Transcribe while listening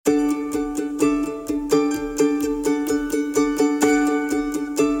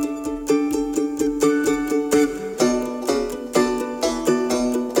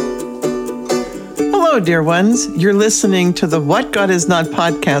dear ones. You're listening to the What God Is Not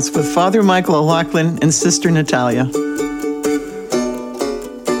podcast with Father Michael O'Loughlin and Sister Natalia.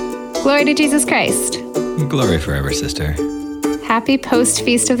 Glory to Jesus Christ. Glory forever, sister. Happy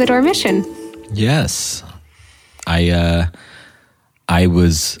post-Feast of the Dormition. Yes. I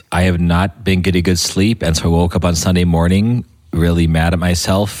have not been getting good sleep, and so I woke up on Sunday morning really mad at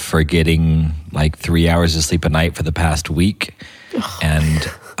myself for getting like 3 hours of sleep a night for the past week.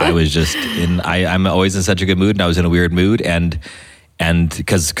 And I was just I'm always in such a good mood, and I was in a weird mood, and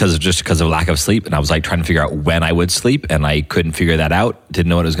because of lack of sleep, and I was like trying to figure out when I would sleep, and I couldn't figure that out, didn't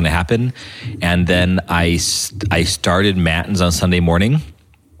know what was going to happen. And then I started Matins on Sunday morning,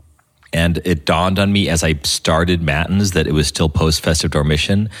 and it dawned on me as I started Matins that it was still post-festive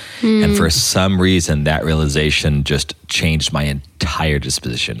dormition. And for some reason, that realization just changed my entire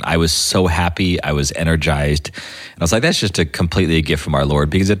disposition. I was so happy. I was energized. And I was like, that's just completely a gift from our Lord,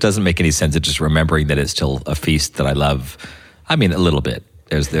 because it doesn't make any sense. It's just remembering that it's still a feast that I love. I mean, a little bit.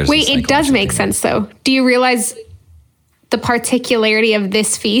 Wait, it does make sense, though. Do you realize the particularity of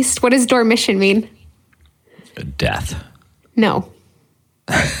this feast? What does dormition mean? Death. No.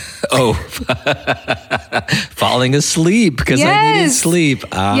 Oh, falling asleep because I needed sleep.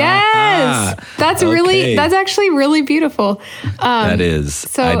 Yes, that's actually really beautiful. That is.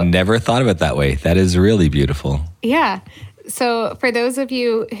 So, I never thought of it that way. That is really beautiful. Yeah. So for those of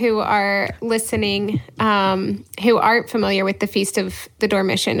you who are listening, who aren't familiar with the Feast of the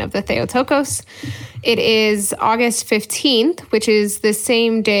Dormition of the Theotokos, it is August 15th, which is the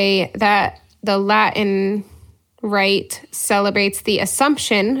same day that the Latin Rite celebrates the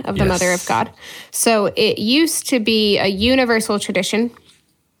Assumption of the Mother of God. So it used to be a universal tradition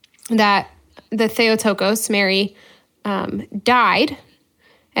that the Theotokos, Mary, died,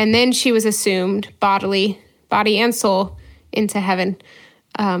 and then she was assumed body and soul into heaven.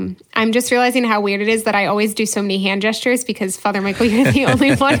 I'm just realizing how weird it is that I always do so many hand gestures, because Father Michael, you're the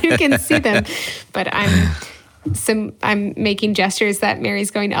only one who can see them. But I'm making gestures that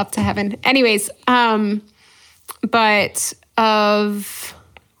Mary's going up to heaven. Anyways, but of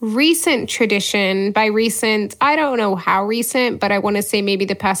recent tradition, by recent, I don't know how recent, but I want to say maybe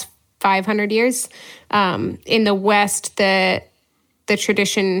the past 500 years, in the West, the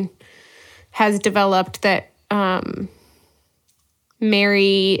tradition has developed that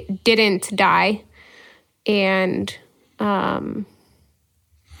Mary didn't die, and where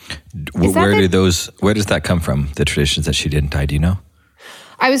does that come from? The traditions that she didn't die? Do you know?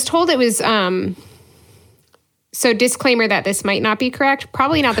 I was told it was. So disclaimer that this might not be correct.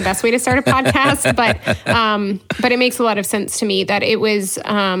 Probably not the best way to start a podcast, but it makes a lot of sense to me that it was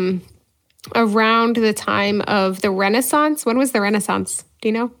around the time of the Renaissance. When was the Renaissance? Do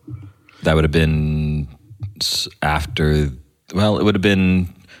you know? That would have been after. Well, it would have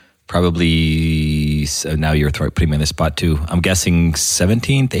been probably. Now you're putting me on the spot too. I'm guessing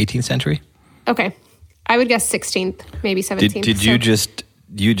 17th, 18th century. Okay, I would guess 16th, maybe 17th. Did you just?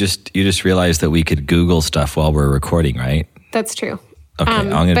 You just realized that we could Google stuff while we're recording, right? That's true. Okay, I'm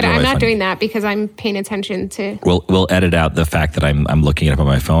not doing that because I'm paying attention to. We'll edit out the fact that I'm looking it up on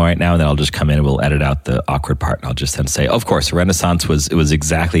my phone right now, and then I'll just come in and we'll edit out the awkward part, and I'll just then say, of course, Renaissance was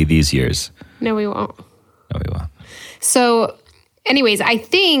exactly these years. No, we won't. No, we won't. So, anyways, I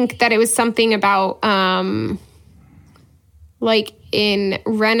think that it was something about like in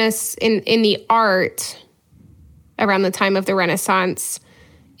the art around the time of the Renaissance.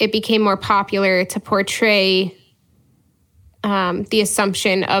 It became more popular to portray the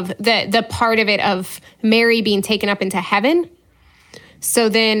assumption of the part of it of Mary being taken up into heaven. So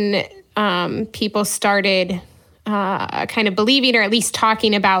then people started kind of believing, or at least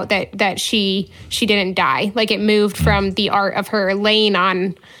talking about that she didn't die. Like it moved from the art of her laying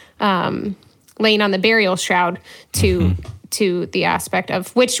on the burial shroud to the aspect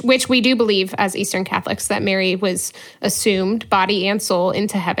of which we do believe as Eastern Catholics, that Mary was assumed body and soul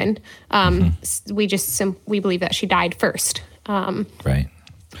into heaven. We believe that she died first. Right.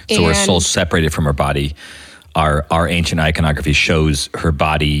 So her soul's separated from her body. Our ancient iconography shows her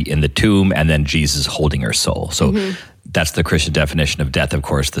body in the tomb and then Jesus holding her soul. So that's the Christian definition of death, of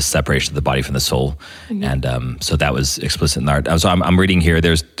course, the separation of the body from the soul. And so that was explicit in the art. So I'm reading here,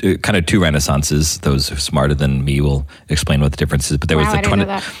 there's kind of two Renaissances. Those who are smarter than me will explain what the difference is. But there was the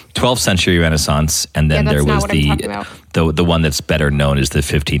 12th century Renaissance, and then there was the one that's better known as the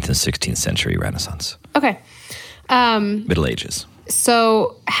 15th and 16th century Renaissance. Okay. Middle Ages.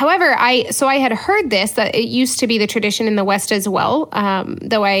 So, however, I had heard this, that it used to be the tradition in the West as well,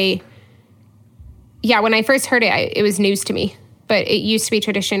 though when I first heard it, it was news to me, but it used to be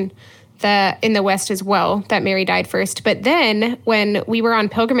tradition that in the West as well, that Mary died first. But then when we were on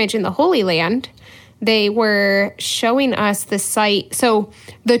pilgrimage in the Holy Land, they were showing us the site. So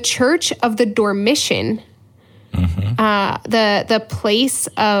the Church of the Dormition, the place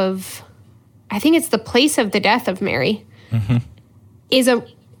of, I think it's the place of the death of Mary, is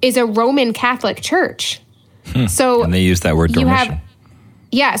a Roman Catholic church. So and they use that word Dormition.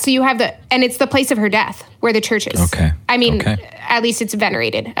 So you have and it's the place of her death where the church is. Okay. I mean, at least it's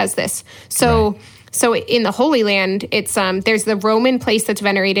venerated as this. So So in the Holy Land, it's there's the Roman place that's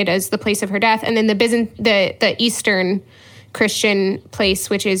venerated as the place of her death, and then the Eastern Christian place,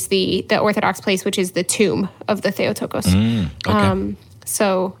 which is the Orthodox place, which is the tomb of the Theotokos.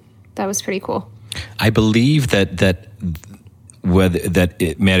 So that was pretty cool. I believe that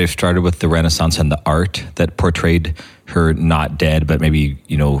it may have started with the Renaissance and the art that portrayed her not dead, but maybe,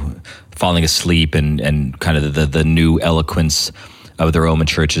 falling asleep and kind of the new eloquence of the Roman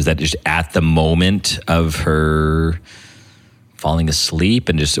Church is that just at the moment of her falling asleep,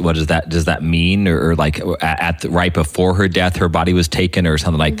 and just what does that mean, or like right before her death, her body was taken, or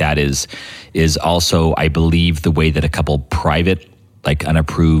something like that is also, I believe, the way that a couple private, like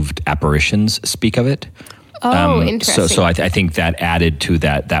unapproved apparitions speak of it. Oh, interesting. So I think that added to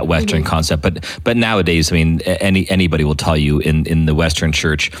that Western concept. But nowadays, I mean, anybody will tell you in the Western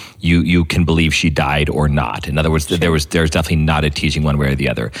Church, you can believe she died or not. In other words, there's definitely not a teaching one way or the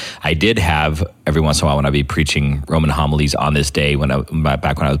other. I did have every once in a while when I'd be preaching Roman homilies on this day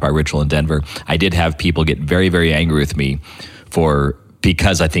back when I was by Ritual in Denver, I did have people get very, very angry with me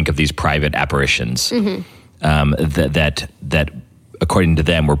because I think of these private apparitions that according to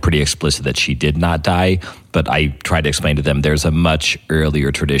them, were pretty explicit that she did not die. But I tried to explain to them there's a much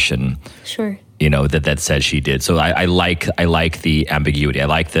earlier tradition, that says she did. So I like the ambiguity. I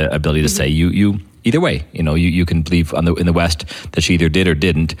like the ability to say you either way. You can believe in the West that she either did or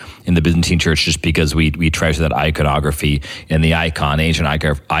didn't. In the Byzantine Church, just because we treasure that iconography in the ancient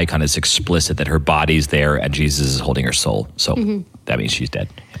icon is explicit that her body's there and Jesus is holding her soul. So that means she's dead.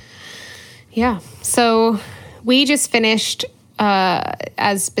 Yeah. So we just finished.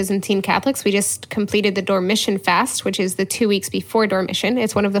 As Byzantine Catholics, we just completed the Dormition fast, which is the 2 weeks before Dormition.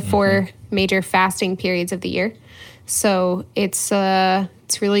 It's one of the 4 major fasting periods of the year. So it's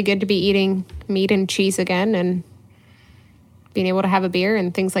really good to be eating meat and cheese again and being able to have a beer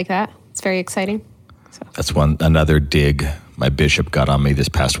and things like that. It's very exciting. So. That's another dig my bishop got on me this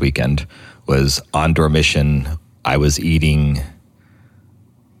past weekend was on Dormition. I was eating.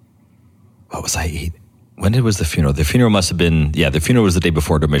 What was I eating? When was the funeral? The funeral must have been, the funeral was the day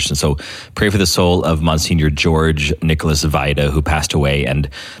before Dormition. So pray for the soul of Monsignor George Nicholas Vida, who passed away. And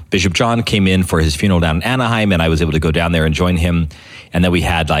Bishop John came in for his funeral down in Anaheim, and I was able to go down there and join him. And then we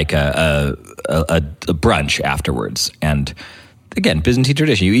had like a brunch afterwards. And again, Byzantine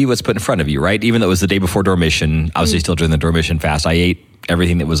tradition, you eat what's put in front of you, right? Even though it was the day before Dormition, obviously still during the Dormition fast, I ate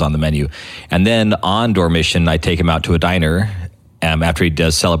everything that was on the menu. And then on Dormition, I take him out to a diner after he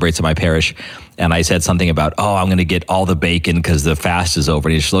does celebrates at my parish. And I said something about, I'm going to get all the bacon because the fast is over.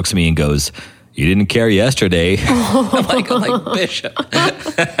 And he just looks at me and goes, "You didn't care yesterday." I'm like, Bishop.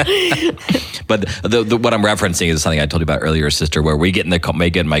 But what I'm referencing is something I told you about earlier, sister, where we get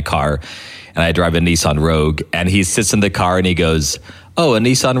in my car and I drive a Nissan Rogue and he sits in the car and he goes, "Oh, a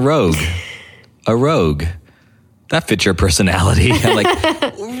Nissan Rogue, a Rogue. That fits your personality." I'm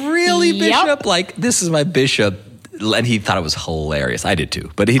like, "Really, Bishop? Yep. Like, this is my bishop." And he thought it was hilarious. I did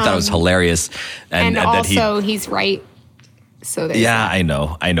too, but he thought it was hilarious. And also, he's right. So there's that. I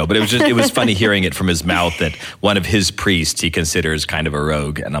know. But it was funny hearing it from his mouth that one of his priests he considers kind of a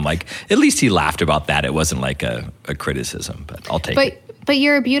rogue. And I'm like, at least he laughed about that. It wasn't like a criticism, but I'll take it. But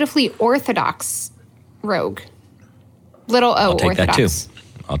you're a beautifully Orthodox rogue. Little O, I'll take Orthodox. that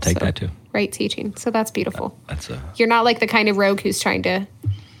too. I'll take that too. Right teaching. So that's beautiful. You're not like the kind of rogue who's trying to,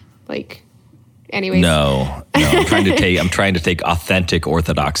 anyways. No. I'm trying to take authentic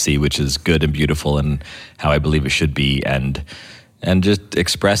orthodoxy, which is good and beautiful and how I believe it should be, and just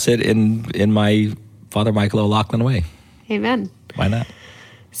express it in my Father Michael O'Loughlin way. Amen. Why not?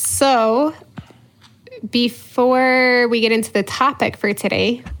 So before we get into the topic for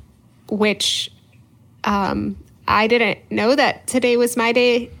today, which I didn't know that today was my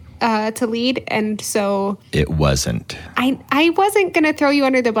day to lead, and so it wasn't. I wasn't going to throw you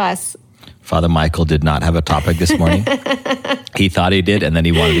under the bus. Father Michael did not have a topic this morning. He thought he did, and then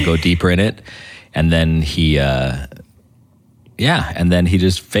he wanted to go deeper in it. And then he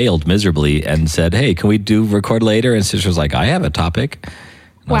just failed miserably and said, "Hey, can we record later?" And sister was like, "I have a topic."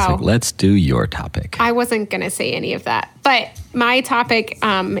 And I was like, "Let's do your topic." I wasn't going to say any of that. But my topic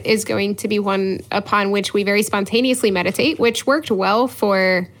is going to be one upon which we very spontaneously meditate, which worked well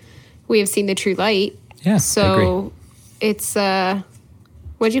for We Have Seen the True Light. Yeah, so it's...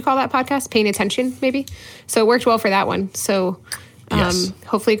 what'd you call that podcast? Paying Attention, maybe? So it worked well for that one. So Yes.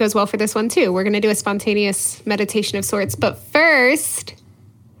 hopefully it goes well for this one too. We're going to do a spontaneous meditation of sorts. But first,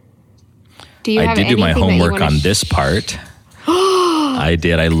 do you have I did do my anything that you homework wanna on this part. I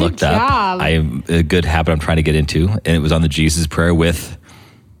did. I looked up. job. I'm a good habit I'm trying to get into, and it was on the Jesus prayer with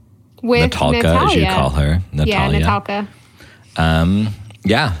Natalka, as you call her. Natalia. Yeah, Natalka.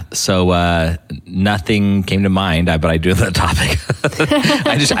 Yeah. So nothing came to mind, but I do have the topic.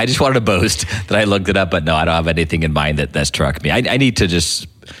 I just wanted to boast that I looked it up, but no, I don't have anything in mind that struck me. I need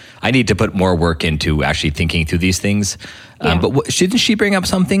to put more work into actually thinking through these things. Yeah. But shouldn't she bring up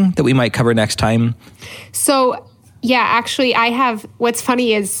something that we might cover next time? So, yeah, actually, what's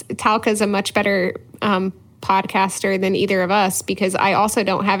funny is Talka's a much better podcaster than either of us because I also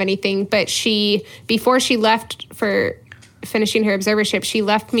don't have anything. But before she left for finishing her observership, she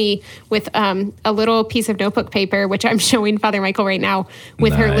left me with a little piece of notebook paper, which I'm showing Father Michael right now,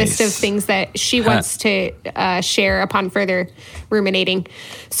 with her list of things that she wants to share upon further ruminating.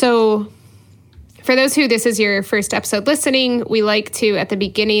 So for those who this is your first episode listening, we like to, at the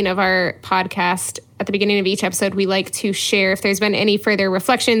beginning of our podcast, at the beginning of each episode, we like to share if there's been any further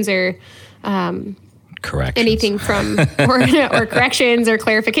reflections or corrections. Anything from, or corrections or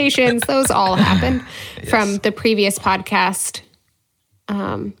clarifications. Those all happen from the previous podcast.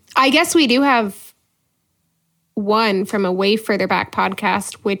 I guess we do have one from a way further back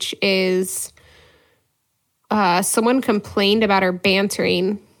podcast, which is someone complained about our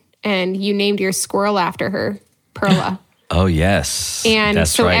bantering and you named your squirrel after her, Perla. Oh, yes. And that's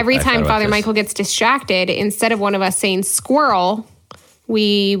so right. every I time thought Father about this. Michael gets distracted, instead of one of us saying squirrel,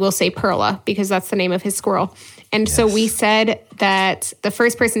 we will say Perla because that's the name of his squirrel. And so we said that the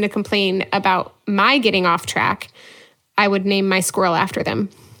first person to complain about my getting off track, I would name my squirrel after them.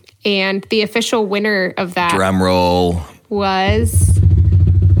 And the official winner of that Drum roll. was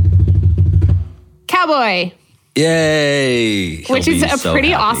Cowboy. Yay. Which is a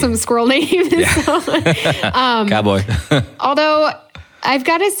pretty awesome squirrel name. So, Cowboy. although I've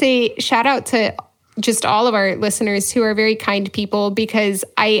got to say, shout out to just all of our listeners who are very kind people, because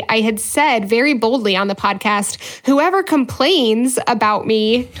I had said very boldly on the podcast, whoever complains about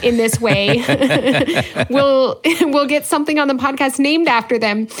me in this way will get something on the podcast named after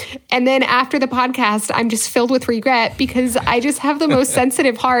them. And then after the podcast, I'm just filled with regret because I just have the most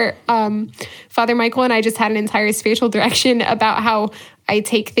sensitive heart. Father Michael and I just had an entire spiritual direction about how I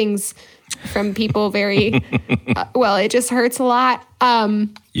take things from people very, well, it just hurts a lot.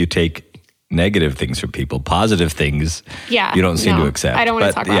 You take negative things from people, positive things you don't seem to accept. I don't want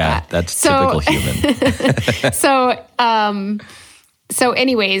to talk about that. That's typical human. So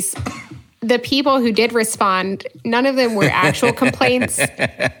anyways, the people who did respond, none of them were actual complaints,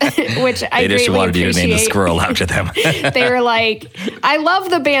 which I They just greatly wanted you to name the appreciate. squirrel after them. They were like, I love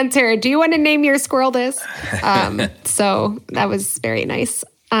the banter. Do you want to name your squirrel this? So that was very nice.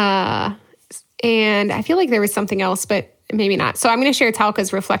 And I feel like there was something else, but maybe not. So I'm going to share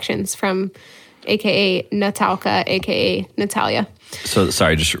Talka's reflections from AKA Natalka, AKA Natalia. So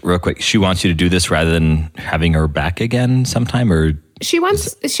sorry, just real quick. She wants you to do this rather than having her back again sometime, or She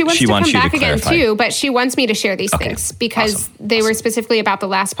wants to come you back to again clarify? too, but she wants me to share these Okay. things because Awesome. they were specifically about the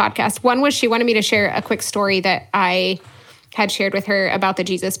last podcast. One was she wanted me to share a quick story that I had shared with her about the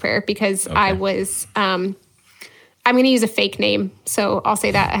Jesus prayer because I was, I'm going to use a fake name, so I'll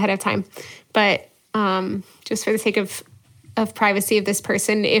say that ahead of time. But just for the sake of privacy of this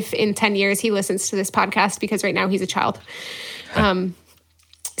person, if in 10 years he listens to this podcast, because right now he's a child. And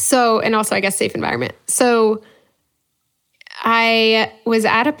also I guess safe environment. So I was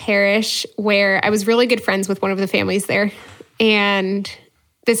at a parish where I was really good friends with one of the families there. And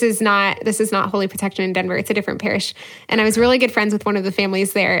this is not Holy Protection in Denver. It's a different parish. And I was really good friends with one of the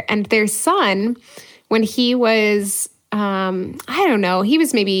families there. And their son, when he was, I don't know, he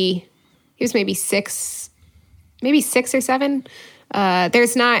was maybe 6 or 7.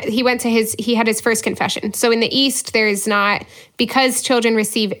 He had his first confession. So in the East, there's not, because children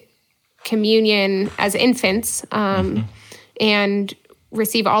receive communion as infants, and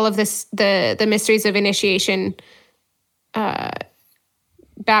receive all of this, the mysteries of initiation,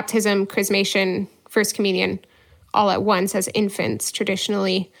 baptism, chrismation, first communion, all at once as infants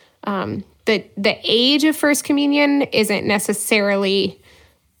traditionally. The age of first communion isn't necessarily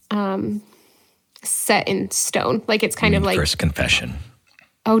set in stone. Like it's kind of like first confession.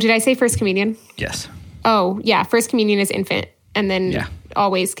 Oh, did I say first communion? Yes. Oh, yeah. First communion is infant and then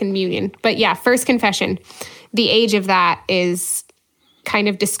always communion. But yeah, first confession. The age of that is kind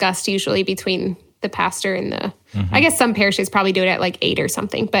of discussed usually between the pastor and I guess some parishes probably do it at like 8 or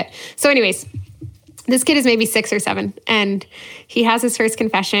something. But so anyways, This kid is maybe 6 or 7, and he has his first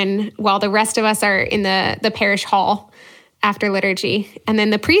confession while the rest of us are in the parish hall after liturgy. And then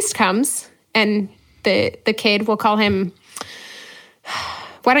the priest comes, and the kid, we'll call him,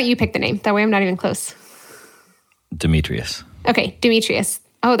 why don't you pick the name? That way I'm not even close. Demetrius. Okay, Demetrius.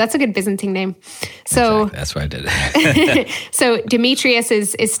 Oh, that's a good Byzantine name. So exactly. That's why I did it. So Demetrius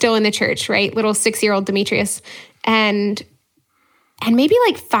is still in the church, right? Little 6-year-old Demetrius. And maybe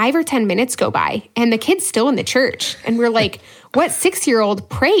like 5 or 10 minutes go by and the kid's still in the church. And we're like, what 6-year-old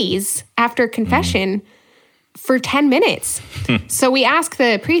prays after confession for 10 minutes? So we ask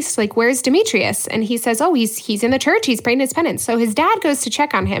the priest, like, where's Demetrius? And he says, oh, he's in the church. He's praying his penance. So his dad goes to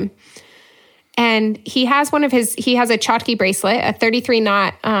check on him. And he has a Chotki bracelet, a 33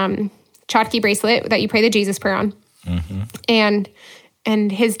 knot Chotki bracelet that you pray the Jesus prayer on. Mm-hmm.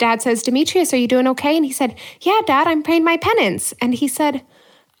 And his dad says, Demetrius, are you doing okay? And he said, yeah, Dad, I'm praying my penance. And he said,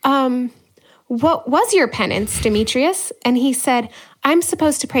 what was your penance, Demetrius? And he said, I'm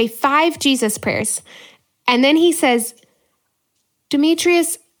supposed to pray 5 Jesus prayers. And then he says,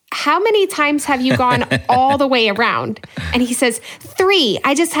 Demetrius, how many times have you gone all the way around? And he says, 3.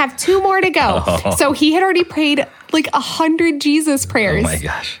 I just have 2 more to go. Oh. So he had already prayed like 100 Jesus prayers. Oh my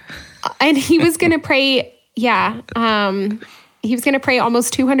gosh. And he was going to pray, he was going to pray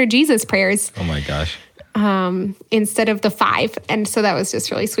almost 200 Jesus prayers. Oh my gosh. Instead of the 5. And so that was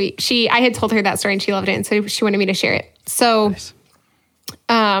just really sweet. I had told her that story and she loved it. And so she wanted me to share it. So,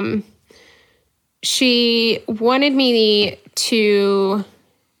 nice. She wanted me to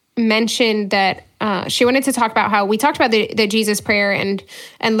mention that she wanted to talk about how we talked about the Jesus prayer and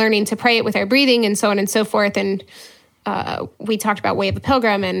learning to pray it with our breathing and so on and so forth. And we talked about Way of the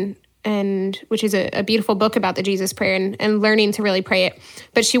Pilgrim and which is a beautiful book about the Jesus prayer and learning to really pray it.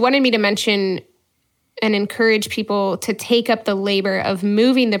 But she wanted me to mention and encourage people to take up the labor of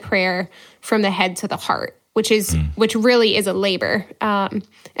moving the prayer from the head to the heart, which really is a labor.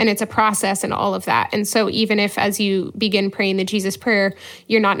 And it's a process and all of that. And so even if as you begin praying the Jesus prayer,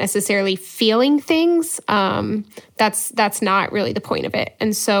 you're not necessarily feeling things, that's not really the point of it.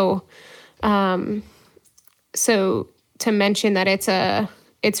 And so, so to mention that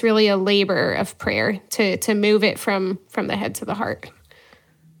it's really a labor of prayer to move it from the head to the heart.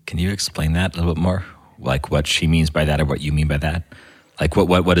 Can you explain that a little bit more? Like what she means by that or what you mean by that? Like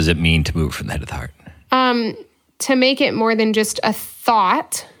what does it mean to move from the head to the heart? To make it more than just a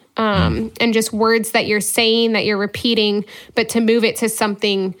thought and just words that you're saying, that you're repeating, but to move it to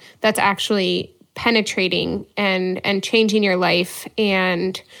something that's actually penetrating and changing your life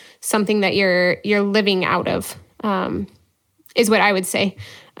and something that you're living out of is what I would say.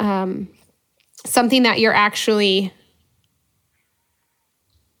 Something that you're actually,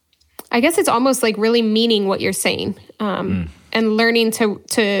 I guess it's almost like really meaning what you're saying and learning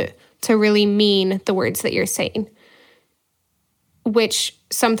to really mean the words that you're saying, which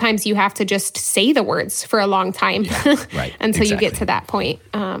sometimes you have to just say the words for a long time right, until you get to that point.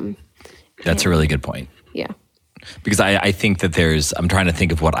 That's a really good point. Yeah. Because I think that I'm trying to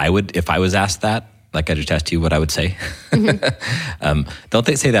think of what I would, if I was asked that, like I just asked you what I would say. Mm-hmm. Don't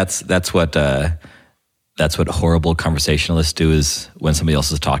they say that's what horrible conversationalists do is when somebody else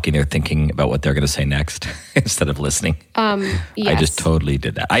is talking, they're thinking about what they're going to say next instead of listening. Yes. I just totally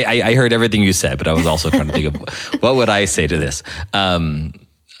did that. I heard everything you said, but I was also trying to think of what would I say to this? I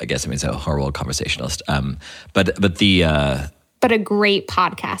guess it means a horrible conversationalist. But a great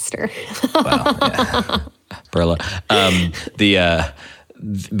podcaster. Well, yeah. Perla.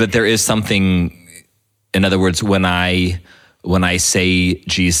 But there is something, in other words, when I say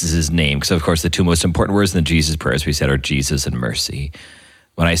Jesus' name, because of course the 2 most important words in the Jesus prayers we said are Jesus and mercy.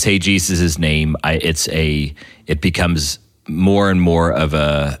 When I say Jesus' name, it becomes more and more of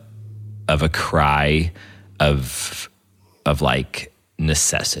a cry of like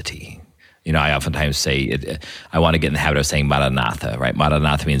necessity. You know, I oftentimes say, I want to get in the habit of saying Maranatha, right?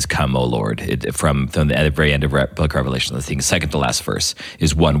 Maranatha means come, O Lord. From the very end of book of Revelation, I think second to last verse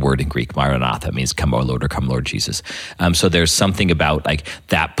is one word in Greek. Maranatha means come, O Lord, or come, Lord Jesus. So there's something about like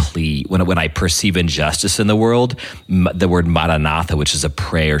that plea. When I perceive injustice in the world, the word Maranatha, which is a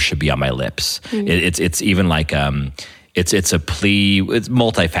prayer, should be on my lips. Mm-hmm. It's even like... It's a plea, it's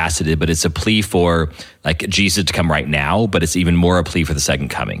multifaceted, but it's a plea for like Jesus to come right now, but it's even more a plea for the second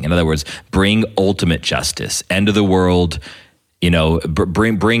coming. In other words, bring ultimate justice, end of the world,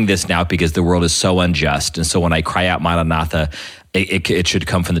 bring this now because the world is so unjust. And so when I cry out Maranatha, it should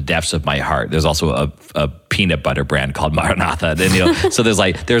come from the depths of my heart. There's also a peanut butter brand called Maranatha. And, so there's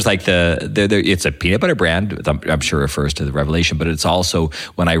it's a peanut butter brand, I'm sure refers to the Revelation, but it's also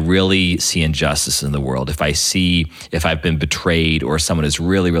when I really see injustice in the world. If I've been betrayed or someone has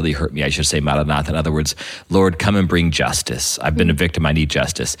really, really hurt me, I should say Maranatha. In other words, Lord, come and bring justice. I've been a victim. I need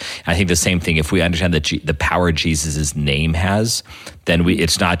justice. And I think the same thing, if we understand the power Jesus' name has, then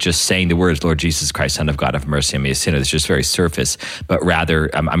it's not just saying the words, Lord Jesus Christ, Son of God, have mercy on me, a sinner. It's just very surface, but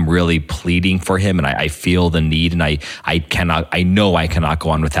rather I'm really pleading for him, and I feel the need, and I know I cannot go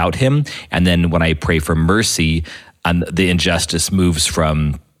on without him. And then when I pray for mercy, the injustice moves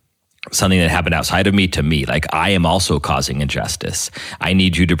from something that happened outside of me to me. Like, I am also causing injustice. I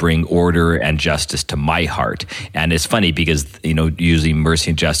need you to bring order and justice to my heart. And it's funny because, usually mercy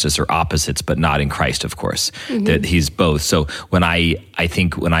and justice are opposites, but not in Christ, of course, that he's both. So when I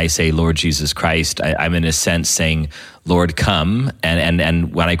think when I say, Lord Jesus Christ, I'm in a sense saying, Lord, come.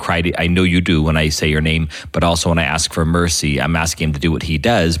 And when I cry, I know you do when I say your name, but also when I ask for mercy, I'm asking him to do what he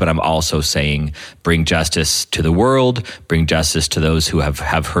does, but I'm also saying, bring justice to the world, bring justice to those who have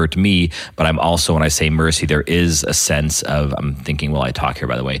hurt me. But I'm also, when I say mercy, there is a sense of, I'm thinking while I talk here,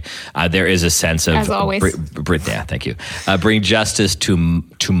 by the way, there is a sense of, as always, yeah, thank you. Bring justice to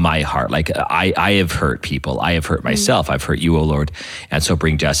my heart. Like, I have hurt people. I have hurt myself. I've hurt you, O Lord. And so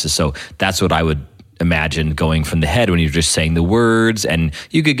bring justice. So that's what I would imagine going from the head when you're just saying the words, and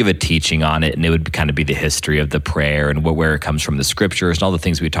you could give a teaching on it, and it would kind of be the history of the prayer and where it comes from, the scriptures and all the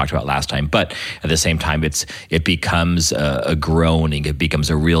things we talked about last time. But at the same time, it becomes a groaning. It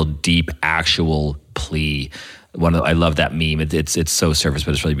becomes a real deep, actual plea. I love that meme. It's so surface,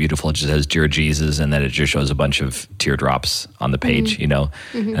 but it's really beautiful. It just says, "Dear Jesus," and then it just shows a bunch of teardrops on the page, and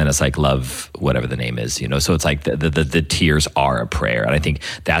it's like, love whatever the name is, So it's like the tears are a prayer, and I think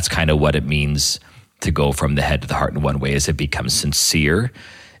that's kind of what it means to go from the head to the heart in one way. Is it becomes sincere,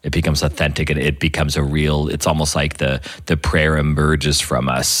 it becomes authentic, and it becomes a real, it's almost like the prayer emerges from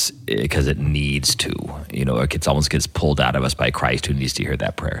us because it needs to, it almost gets pulled out of us by Christ, who needs to hear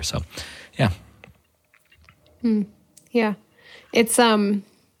that prayer. So, yeah. Yeah. It's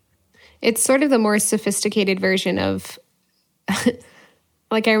sort of the more sophisticated version of,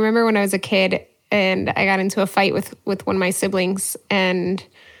 like, I remember when I was a kid and I got into a fight with one of my siblings, and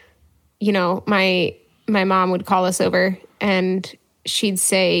my mom would call us over and she'd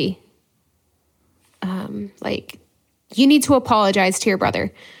say, you need to apologize to your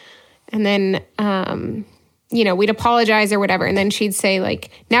brother. And then, we'd apologize or whatever. And then she'd say, like,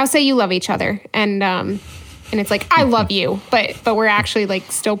 now say you love each other. And it's like, I love you, but we're actually,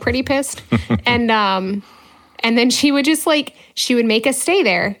 like, still pretty pissed. And then she would just, she would make us stay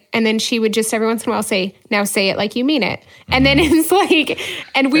there. And then she would just every once in a while say, now say it like you mean it. And then it's like,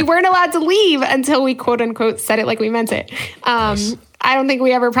 and we weren't allowed to leave until we quote unquote said it like we meant it. Nice. I don't think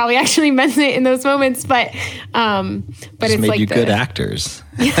we ever probably actually meant it in those moments, but it's made like you good actors.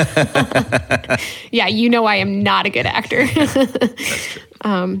 Yeah, I am not a good actor. That's true.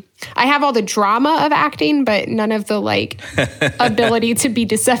 I have all the drama of acting, but none of the ability to be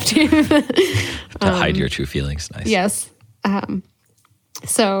deceptive. To hide your true feelings. Nice. Yes.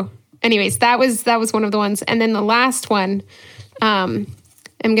 So anyways, that was one of the ones. And then the last one, I'm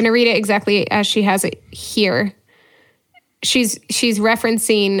going to read it exactly as she has it here. She's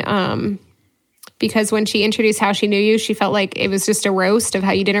referencing, because when she introduced How She Knew You, she felt like it was just a roast of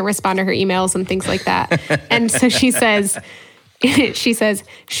how you didn't respond to her emails and things like that. And so she says,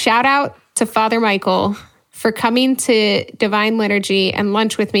 shout out to Father Michael for coming to Divine Liturgy and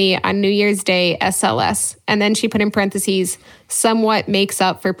lunch with me on New Year's Day, SLS. And then she put in parentheses, somewhat makes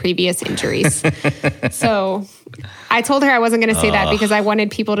up for previous injuries. So I told her I wasn't going to say that because I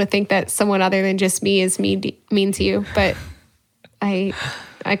wanted people to think that someone other than just me is mean to you. But I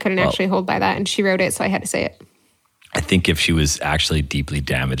couldn't actually hold by that. And she wrote it, so I had to say it. I think if she was actually deeply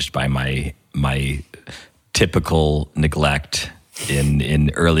damaged by my typical neglect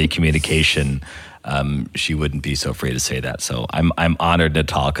in early communication, she wouldn't be so afraid to say that. So I'm honored,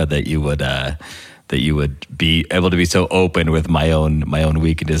 Natalka, that you would be able to be so open with my own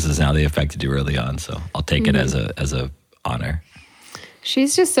weaknesses and how they affected you early on. So I'll take it as a honor.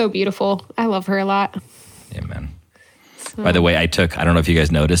 She's just so beautiful. I love her a lot. Amen. So. By the way, I don't know if you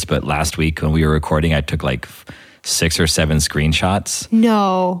guys noticed, but last week when we were recording, I took like 6 or 7 screenshots.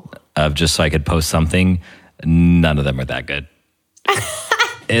 No. Of just so I could post something. None of them are that good.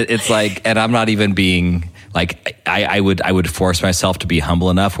 It's like, and I'm not even being like, I would force myself to be humble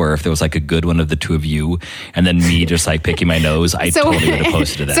enough where if there was like a good one of the two of you and then me just like picking my nose, I totally would have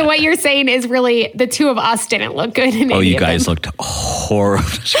posted that. So what you're saying is really the two of us didn't look good in any you guys looked horrible.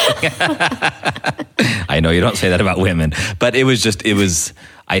 I know you don't say that about women, but it was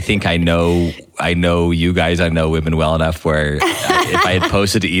I think I know you guys, I know women well enough where if I had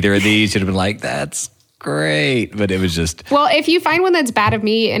posted to either of these, you'd have been like, that's great. But it was just... Well, if you find one that's bad of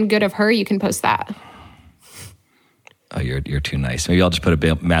me and good of her, you can post that. Oh, you're too nice. Maybe I'll just put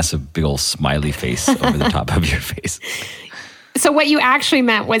a massive, big old smiley face over the top of your face. So what you actually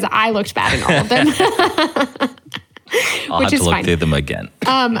meant was I looked bad in all of them. I'll have to look through them again.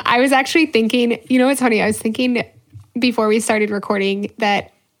 I was actually thinking, you know what's funny? I was thinking before we started recording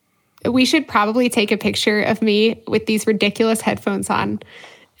that we should probably take a picture of me with these ridiculous headphones on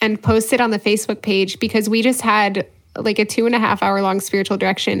and post it on the Facebook page, because we just had like a 2.5 hour long spiritual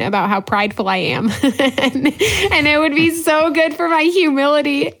direction about how prideful I am. and it would be so good for my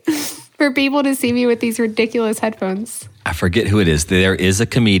humility for people to see me with these ridiculous headphones. I forget who it is. There is a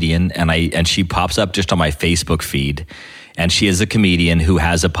comedian, and she pops up just on my Facebook feed. And she is a comedian who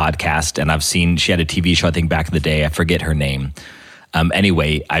has a podcast, and I've seen she had a TV show, I think, back in the day. I forget her name.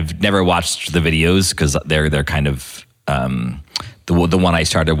 Anyway, I've never watched the videos because they're kind of the one I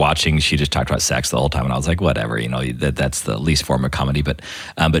started watching. She just talked about sex the whole time, and I was like, whatever, that's the least form of comedy. But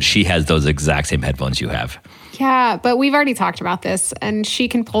she has those exact same headphones you have. Yeah, but we've already talked about this, and she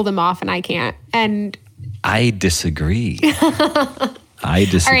can pull them off, and I can't. And I disagree. I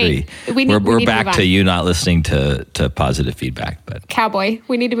disagree. All right, we're back to you not listening to positive feedback, but cowboy,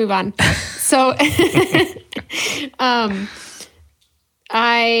 we need to move on. So,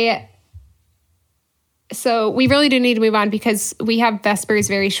 So we really do need to move on because we have Vespers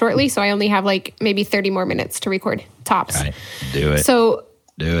very shortly. So I only have like maybe 30 more minutes to record tops. All right, do it. So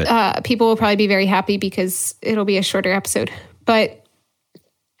do it. People will probably be very happy because it'll be a shorter episode. But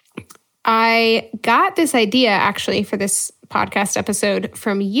I got this idea actually for this podcast episode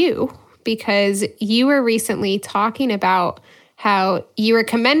from you because you were recently talking about how you were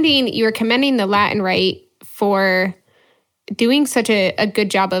commending the Latin Rite for doing such a good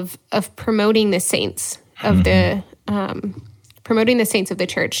job of promoting the saints of the promoting the saints of the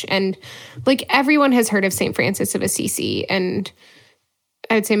church. And like everyone has heard of St. Francis of Assisi, and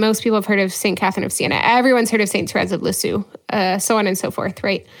I would say most people have heard of St. Catherine of Siena. Everyone's heard of St. Therese of Lisieux, so on and so forth,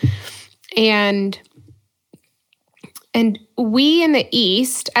 right? And we in the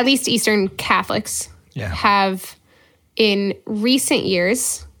East, at least Eastern Catholics, have in recent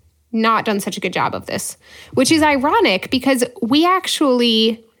years not done such a good job of this, which is ironic because we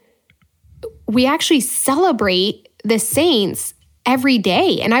actually celebrate the saints every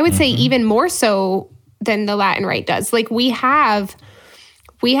day. And I would say even more so than the Latin Rite does. Like we have,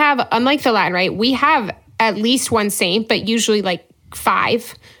 unlike the Latin Rite, we have at least one saint, but usually like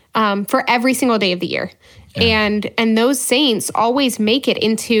 5 for every single day of the year. Yeah. And those saints always make it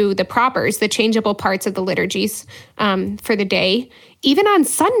into the propers, the changeable parts of the liturgies for the day, even on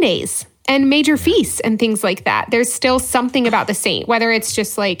Sundays and major feasts and things like that. There's still something about the saint, whether it's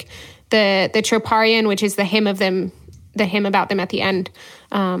just like the Troparion, which is the hymn about them at the end.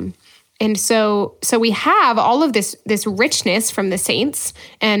 And so we have all of this richness from the saints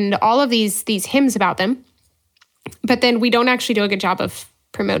and all of these hymns about them, but then we don't actually do a good job of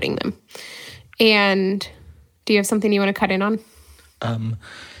promoting them. And do you have something you want to cut in on?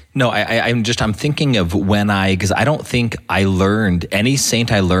 No, I'm thinking of because I don't think I learned any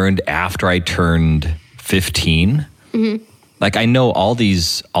saint I learned after I turned 15. Mm-hmm. Like I know all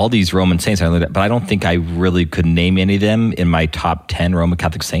these Roman saints I learned, but I don't think I really could name any of them in my top 10 Roman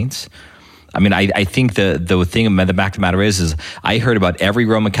Catholic saints. I mean, I think the thing, the back of the matter is I heard about every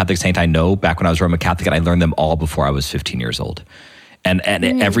Roman Catholic saint I know back when I was Roman Catholic, and I learned them all before I was 15 years old. And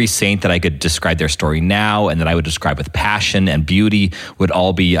every saint that I could describe their story now and that I would describe with passion and beauty would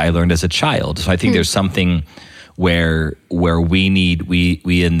all be I learned as a child. So I think there's something where we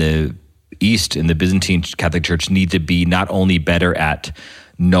in the East, in the Byzantine Catholic Church, need to be not only better at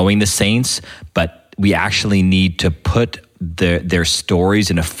knowing the saints, but we actually need to put their stories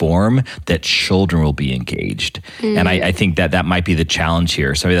in a form that children will be engaged. And I think that might be the challenge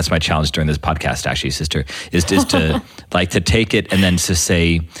here. So that's my challenge during this podcast, actually, sister, is to like to take it and then to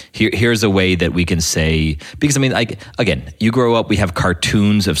say, here's a way that we can say, because I mean, like, again, you grow up, we have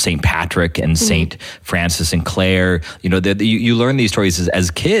cartoons of St. Patrick and St. Francis and Clare, you learn these stories as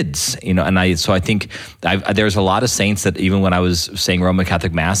kids, and I think there's a lot of saints that even when I was saying Roman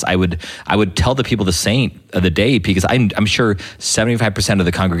Catholic Mass, I would tell the people the saint of the day, because I'm sure 75% of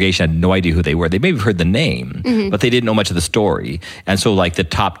the congregation had no idea who they were. They maybe heard the name, but they didn't know much of the story. And so like the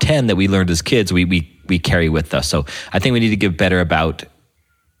top 10 that we learned as kids, we carry with us. So I think we need to get better about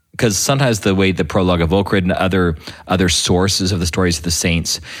because sometimes the way the prologue of Ohrid and other sources of the stories of the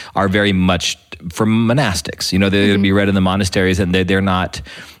saints are very much for monastics. They're going to be read in the monasteries, and they're not.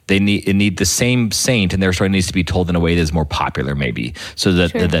 They need the same saint, and their story needs to be told in a way that is more popular, maybe, so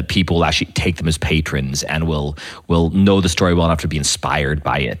that that people will actually take them as patrons and will know the story well enough to be inspired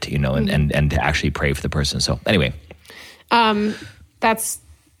by it, and to actually pray for the person. So anyway, I'll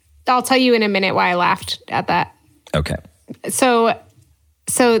tell you in a minute why I laughed at that. Okay. So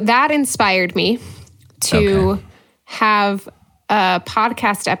that inspired me to have a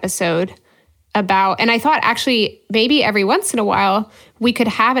podcast episode about, and I thought actually maybe every once in a while we could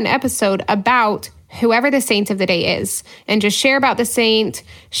have an episode about whoever the saint of the day is, and just share about the saint,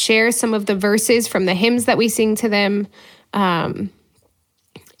 share some of the verses from the hymns that we sing to them, and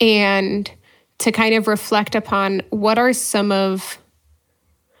to kind of reflect upon what are some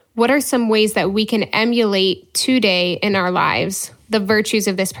ways that we can emulate today in our lives the virtues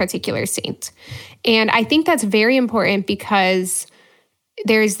of this particular saint. And I think that's very important because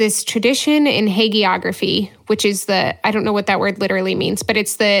there's this tradition in hagiography, which is I don't know what that word literally means, but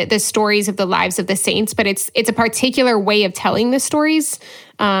it's the stories of the lives of the saints, but it's a particular way of telling the stories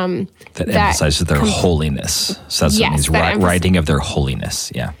that emphasizes their holiness. So that's what it means, writing of their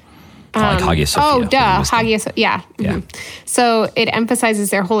holiness. Yeah. Like Hagia Sophia. Oh, duh. Hagia Sophia. Yeah. Mm-hmm. Yeah. So it emphasizes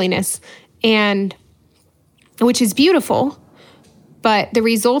their holiness, and which is beautiful. But the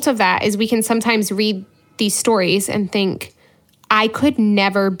result of that is we can sometimes read these stories and think, I could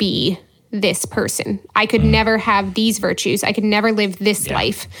never be this person. I could never have these virtues. I could never live this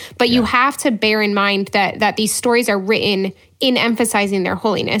life. But you have to bear in mind that these stories are written in emphasizing their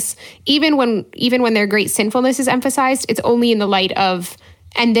holiness. Even when their great sinfulness is emphasized, it's only in the light of,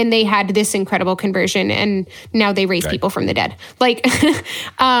 and then they had this incredible conversion, and now they raise people from the dead. Like,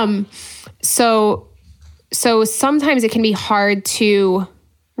 so sometimes it can be hard to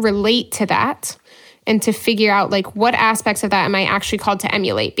relate to that and to figure out like what aspects of that am I actually called to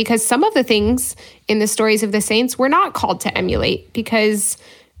emulate? Because some of the things in the stories of the saints we're not called to emulate because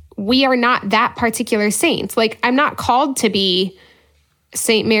we are not that particular saint. Like, I'm not called to be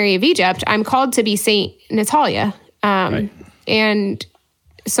Saint Mary of Egypt. I'm called to be Saint Natalia, and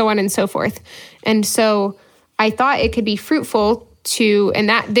so on and so forth. And so I thought it could be fruitful to, and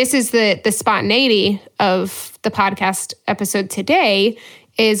that this is the spontaneity of the podcast episode today,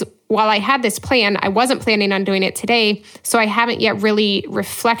 is while I had this plan, I wasn't planning on doing it today. So I haven't yet really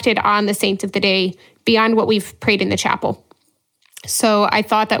reflected on the saint of the day beyond what we've prayed in the chapel. So I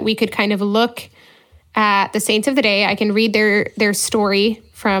thought that we could kind of look at the saints of the day. I can read their story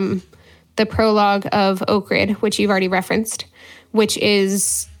from the prologue of Ohrid, which you've already referenced, which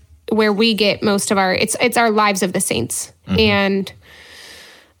is where we get most of our, it's our lives of the saints. And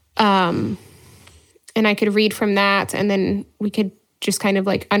I could read from that, and then we could just kind of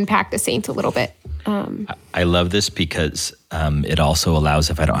like unpack the saints a little bit. I love this because it also allows,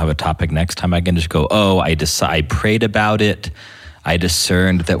 if I don't have a topic next time, I can just go, I prayed about it. I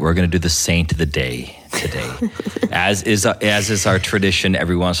discerned that we're going to do the saint of the day today, as is our tradition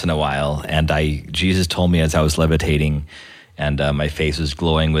every once in a while. And Jesus told me as I was levitating, and my face was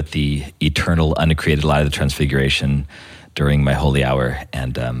glowing with the eternal, uncreated light of the Transfiguration during my holy hour.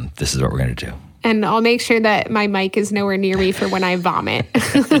 And this is what we're going to do. And I'll make sure that my mic is nowhere near me for when I vomit.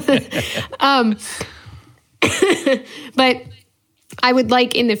 But I would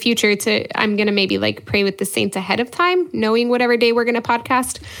like in the future I'm going to maybe like pray with the saints ahead of time, knowing whatever day we're going to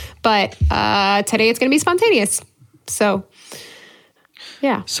podcast. But today it's going to be spontaneous. So,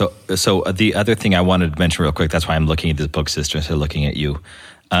 yeah. So the other thing I wanted to mention real quick, that's why I'm looking at this book, sister, instead of looking at you.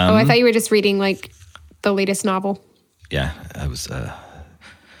 I thought you were just reading like the latest novel. Yeah, I was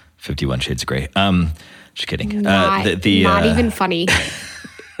 51 Shades of Grey. Just kidding. Not even funny.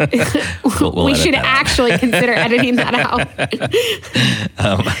 We should actually consider editing that out.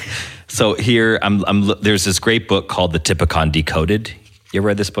 So here, there's this great book called The Typicon Decoded. You ever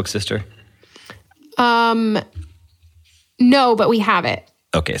read this book, sister? No, but we have it.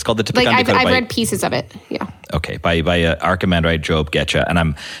 Okay, it's called The Typicon Decoded. I've read pieces of it. Yeah. Okay, by Archimandrite Job Getcha, and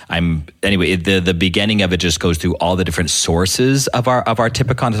I'm anyway. The beginning of it just goes through all the different sources of our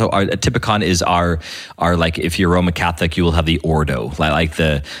Typicon. So our Typicon is our like, if you're Roman Catholic, you will have the Ordo, like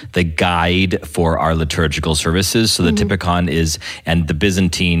the guide for our liturgical services. So the Typicon is, and the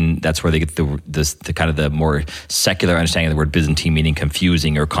Byzantine, that's where they get the kind of the more secular understanding of the word Byzantine, meaning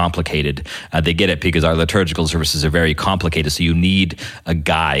confusing or complicated. They get it because our liturgical services are very complicated. So you need a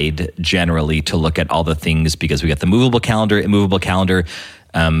guide generally to look at all the things, because we got the movable calendar, immovable calendar.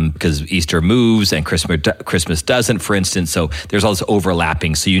 because Easter moves and Christmas doesn't, for instance. So there's all this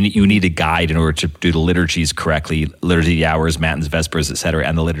overlapping. So you need a guide in order to do the liturgies correctly, liturgy hours, matins, vespers, et cetera,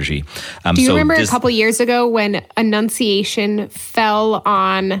 and the liturgy. Do you remember a couple years ago when Annunciation fell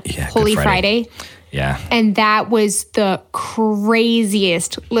on Holy Friday? Yeah. And that was the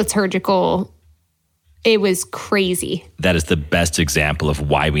craziest liturgical. It was crazy. That is the best example of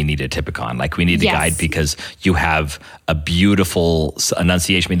why we need a Typicon. Like, we need the guide because you have a beautiful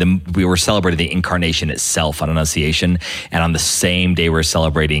Annunciation. I mean, we were celebrating the Incarnation itself on Annunciation, and on the same day we're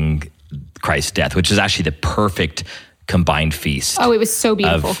celebrating Christ's death, which is actually the perfect combined feast. Oh, it was so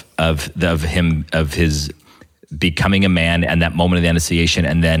beautiful. Of his becoming a man and that moment of the Annunciation.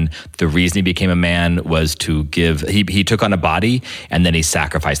 And then the reason he became a man was to give, he took on a body and then he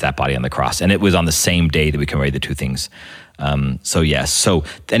sacrificed that body on the cross. And it was on the same day that we commemorate the two things. So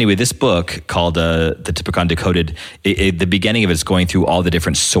anyway, this book called The Typicon Decoded, the beginning of it's going through all the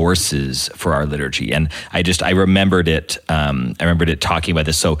different sources for our liturgy. And I remembered it talking about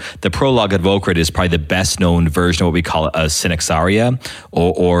this. So the Prologue of Ohrid is probably the best known version of what we call a Synaxaria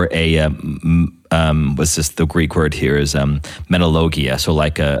or a, what's this, the Greek word here is menologia. So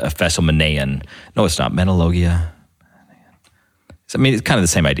like a Thessalonian. No, it's not. Menologia. I mean, it's kind of the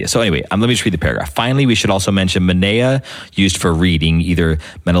same idea. So anyway, let me just read the paragraph. Finally, we should also mention Menea, used for reading, either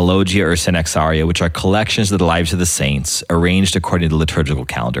Menologia or Synaxaria, which are collections of the lives of the saints, arranged according to the liturgical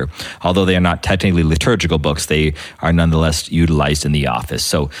calendar. Although they are not technically liturgical books, they are nonetheless utilized in the office.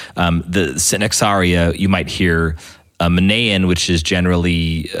 So the Synaxaria, you might hear a Menaean, which is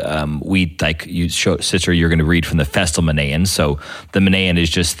generally, sister, you're going to read from the Festal Menaean. So the Menaean is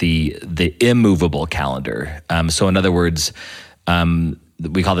just the immovable calendar. So in other words,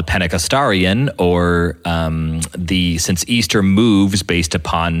 we call it Pentecostarian, or since Easter moves based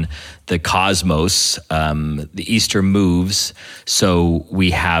upon the cosmos, the Easter moves, so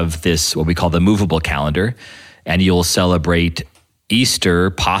we have this, what we call the movable calendar, and you'll celebrate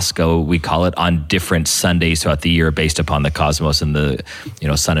Easter, Pascha, we call it, on different Sundays throughout the year based upon the cosmos and the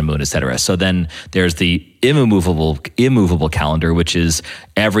sun and moon, et cetera. So then there's the immovable calendar, which is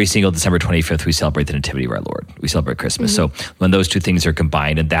every single December 25th, we celebrate the Nativity of our Lord. We celebrate Christmas. Mm-hmm. So when those two things are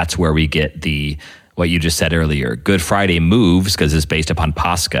combined, and that's where we get what you just said earlier. Good Friday moves because it's based upon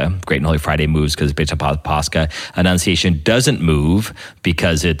Pascha. Great and Holy Friday moves because it's based upon Pascha. Annunciation doesn't move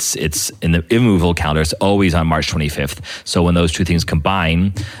because it's in the immovable calendar. It's always on March 25th. So when those two things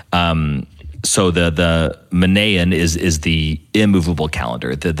combine, so the Menaean is the immovable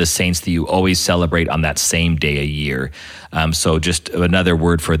calendar, the saints that you always celebrate on that same day a year. So just another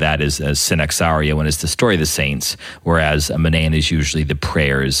word for that is Synaxaria, when it's the story of the saints, whereas a Menaean is usually the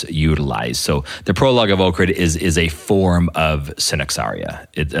prayers utilized. So the Prologue of Ohrid is a form of Synaxaria,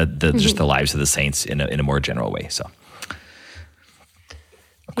 just the lives of the saints in a more general way. So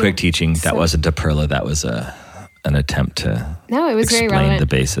quick teaching. That wasn't a perla. That was an attempt to it was explain very relevant. The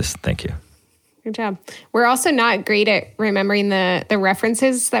basis. Thank you. Good job. We're also not great at remembering the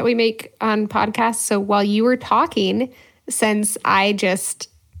references that we make on podcasts. So while you were talking, since I just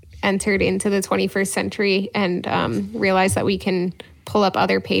entered into the 21st century and realized that we can pull up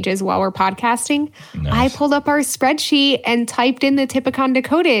other pages while we're podcasting, nice. I pulled up our spreadsheet and typed in the Typicon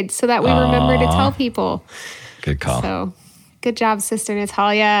Decoded so that we remember to tell people. Good call. So good job, Sister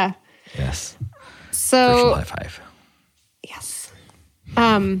Natalia. Yes. So virtual high five. Yes.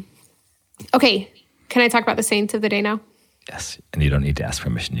 Okay, can I talk about the saints of the day now? Yes, and you don't need to ask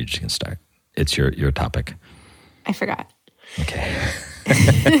permission. You just can start. It's your topic. I forgot. Okay.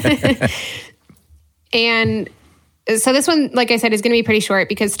 And so this one, like I said, is going to be pretty short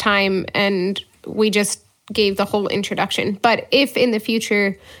because time, and we just gave the whole introduction. But if in the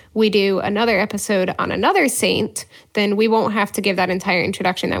future we do another episode on another saint, then we won't have to give that entire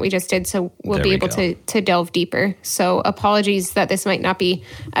introduction that we just did. So we'll be able to delve deeper. So apologies that this might not be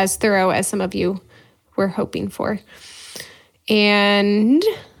as thorough as some of you were hoping for. And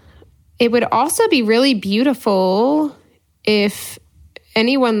it would also be really beautiful if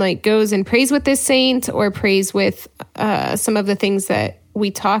anyone goes and prays with this saint or prays with some of the things that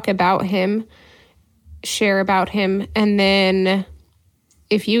we talk about him, share about him. And then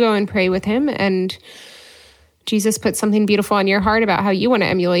if you go and pray with him and Jesus put something beautiful on your heart about how you want to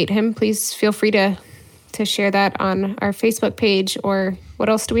emulate him, please feel free to share that on our Facebook page, or what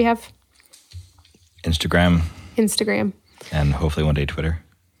else do we have? Instagram. And hopefully one day Twitter.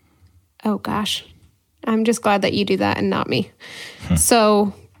 Oh gosh. I'm just glad that you do that and not me.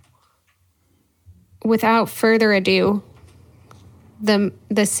 So without further ado, the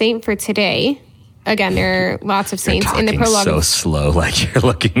saint for today, again, there are lots of saints in the prologue. So slow, like you're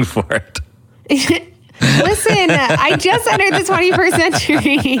looking for it. Listen, I just entered the 21st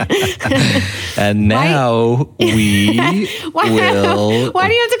century. And now we will. Why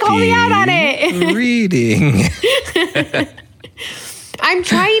do you have to call me out on it? Reading. I'm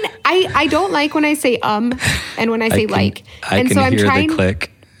trying. I don't like when I say and when I say like. I can I'm hear trying the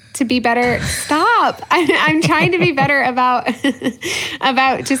click. to be better. Stop. I'm trying to be better about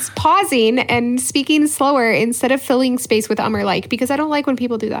just pausing and speaking slower instead of filling space with or like, because I don't like when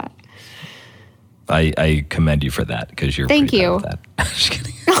people do that. I commend you for that because you're Thank pretty you. bad with that. I'm just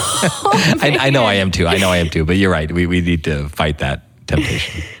kidding. I know I am too. But you're right. We need to fight that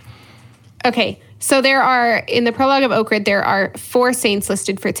temptation. Okay. So there are, in the prologue of Oak Ridge, there are 4 saints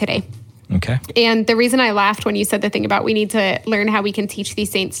listed for today. Okay. And the reason I laughed when you said the thing about we need to learn how we can teach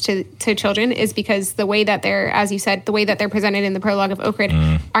these saints to children is because the way that they're, as you said, the way that they're presented in the prologue of Oak Ridge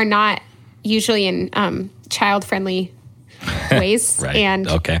are not usually in child-friendly ways. Right. And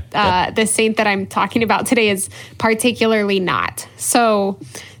okay. The saint that I'm talking about today is particularly not. So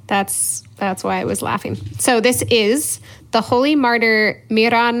that's why I was laughing. So this is the holy martyr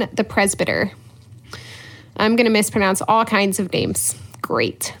Miran the Presbyter. I'm going to mispronounce all kinds of names.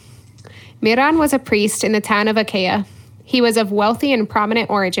 Great. Miran was a priest in the town of Achaia. He was of wealthy and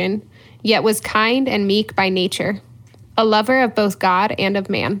prominent origin, yet was kind and meek by nature, a lover of both God and of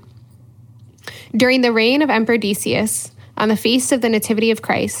man. During the reign of Emperor Decius, on the feast of the Nativity of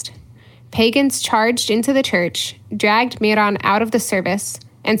Christ, pagans charged into the church, dragged Miran out of the service,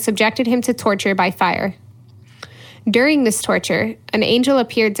 and subjected him to torture by fire. During this torture, an angel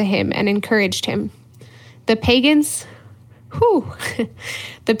appeared to him and encouraged him. The pagans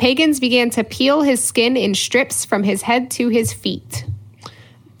began to peel his skin in strips from his head to his feet.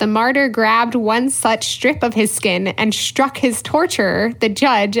 The martyr grabbed one such strip of his skin and struck his torturer, the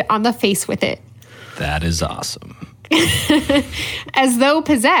judge, on the face with it. That is awesome. As though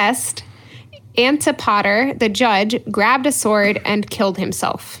possessed, Antipater, the judge, grabbed a sword and killed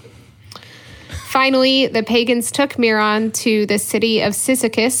himself. Finally, the pagans took Miran to the city of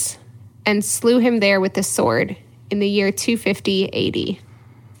Cyzicus and slew him there with the sword in the year 250 AD.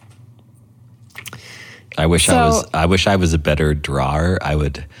 I wish I was a better drawer. I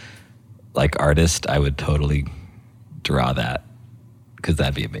would, like artist, I would totally draw that because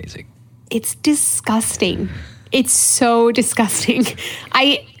that'd be amazing. It's disgusting. It's so disgusting.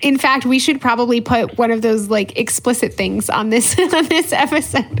 In fact, we should probably put one of those like explicit things on this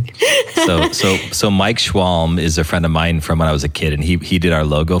episode. So Mike Schwalm is a friend of mine from when I was a kid, and he did our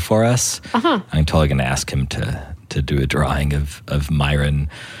logo for us. I'm totally going to ask him to do a drawing of Myron,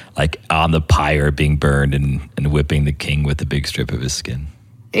 like on the pyre being burned and whipping the king with a big strip of his skin.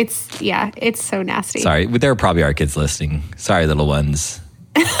 It's so nasty. Sorry, there are probably our kids listening. Sorry, little ones.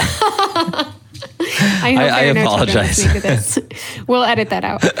 I apologize. To this. We'll edit that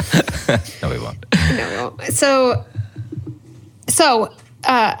out. No, we won't. No, we won't. So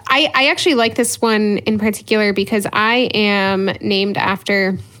I actually like this one in particular because I'm named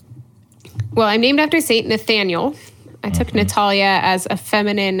after Saint Nathaniel. I took Natalia as a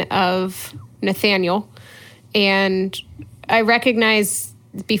feminine of Nathaniel, and I recognize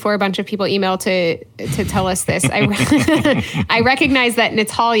before a bunch of people email to tell us this, I recognize that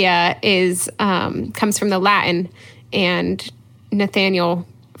Natalia is comes from the Latin and Nathaniel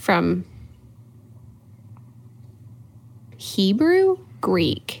from Hebrew,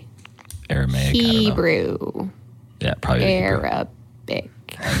 Greek, Aramaic, Hebrew, yeah, probably Arabic,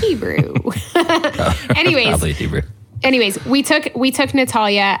 Hebrew. Anyways, probably Hebrew. Anyways, we took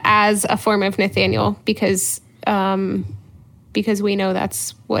Natalia as a form of Nathaniel because we know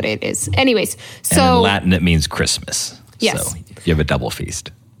that's what it is. Anyways, so and in Latin it means Christmas. Yes. So you have a double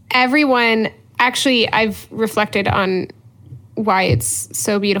feast. Everyone, actually, I've reflected on why it's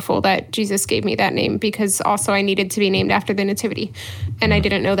so beautiful that Jesus gave me that name, because also I needed to be named after the Nativity, and I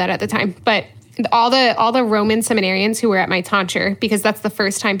didn't know that at the time. But all the Roman seminarians who were at my tonsure, because that's the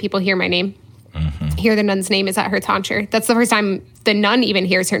first time people hear my name, hear the nun's name is at her tonsure. That's the first time the nun even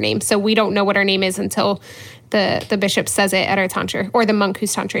hears her name. So we don't know what her name is until the bishop says it at our tonsure, or the monk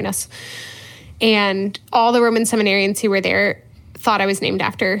who's tonsuring us. And all the Roman seminarians who were there thought I was named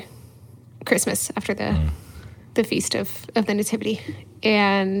after Christmas, after the feast of the Nativity.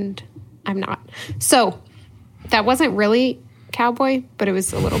 And I'm not. So that wasn't really cowboy, but it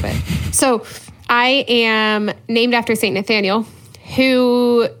was a little bit. So I am named after Saint Nathaniel,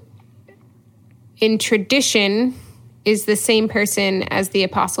 who in tradition is the same person as the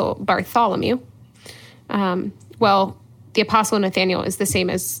Apostle Bartholomew. The Apostle Nathaniel is the same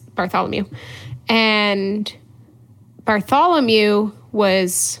as Bartholomew. And Bartholomew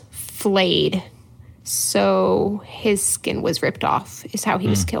was flayed, so his skin was ripped off, is how he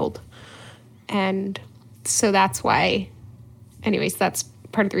was killed. And So that's why, anyways, that's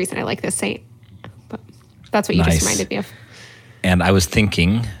part of the reason I like this saint. But that's what you just reminded me of. And I was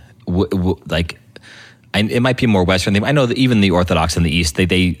thinking, it might be more Western thing. I know that even the Orthodox in the East,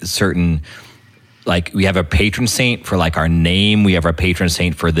 they certain, like we have a patron saint for like our name. We have our patron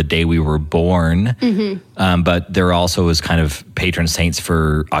saint for the day we were born. But there also is kind of patron saints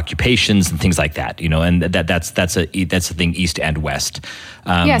for occupations and things like that, and that's a thing East and West.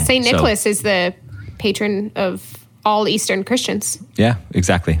 St. Nicholas is the patron of all Eastern Christians. Yeah,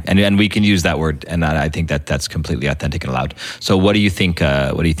 exactly. And we can use that word, and I think that's completely authentic and allowed. So what do you think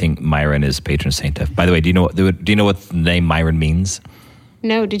Myron is patron saint of? By the way, do you know what the name Myron means?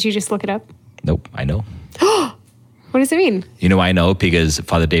 No, did you just look it up? Nope, I know. What does it mean? I know because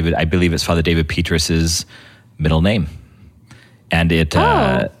I believe it's Father David Petrus's middle name. And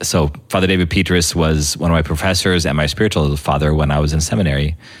so Father David Petrus was one of my professors and my spiritual father when I was in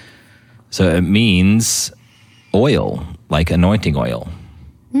seminary. So it means oil, like anointing oil.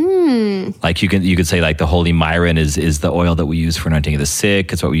 Like you could say like the Holy Myron is the oil that we use for anointing the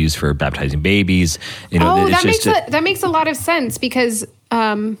sick. It's what we use for baptizing babies. That makes a lot of sense because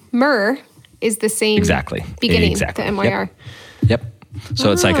myrrh is the same beginning, the M-Y-R. Yep.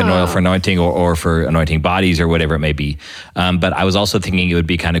 So it's like an oil for anointing or for anointing bodies or whatever it may be. But I was also thinking it would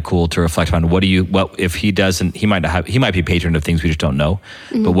be kind of cool to reflect on what if he doesn't, he might be patron of things we just don't know.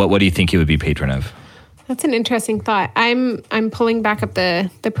 But what do you think he would be patron of? That's an interesting thought. I'm pulling back up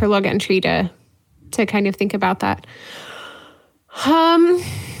the prologue entry to kind of think about that. I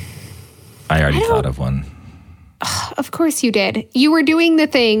already thought of one. Of course you did. You were doing the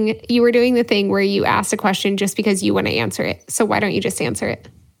thing where you asked a question just because you want to answer it. So why don't you just answer it?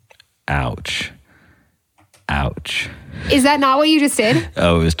 Ouch. Is that not what you just did?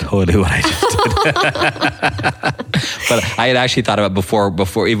 Oh, it was totally what I just did. But I had actually thought about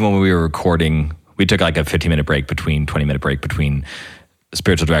before, even when we were recording, we took like a 20-minute break between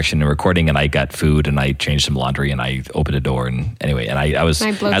spiritual direction and recording, and I got food and I changed some laundry and I opened a door, and anyway, and I was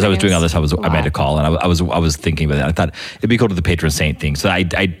as I was doing all this, I made a call, and I was thinking about it. I thought it'd be cool to do the patron saint thing. So I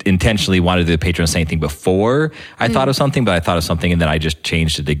intentionally wanted to do the patron saint thing before I thought of something, but I thought of something and then I just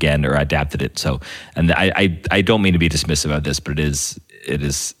changed it again or adapted it. So, and I don't mean to be dismissive of this, but it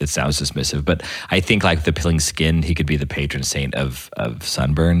sounds dismissive, but I think like the peeling skin, he could be the patron saint of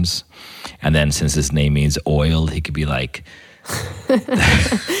sunburns, and then since his name means oil, he could be like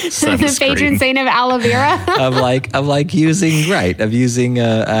the patron saint of aloe vera. of using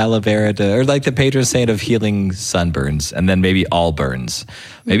aloe vera or like the patron saint of healing sunburns, and then maybe all burns.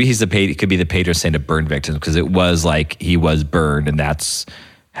 Maybe he could be the patron saint of burn victims because it was like he was burned, and that's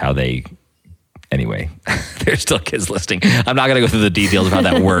how they. Anyway, there's still kids listening. I'm not going to go through the details of how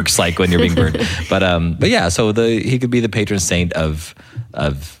that works, like when you're being burned. But yeah, so he could be the patron saint of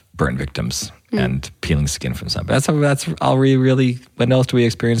burn victims and peeling skin from sun. That's all really. When else do we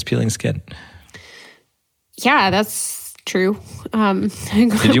experience peeling skin? Yeah, that's true.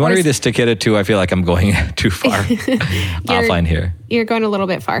 Did you want to read the Stichera too? I feel like I'm going too far offline here. You're going a little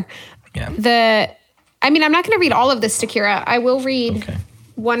bit far. Yeah. I'm not going to read all of the Stichera. I will read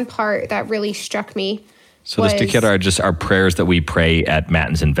one part that really struck me. So the Stichera are just our prayers that we pray at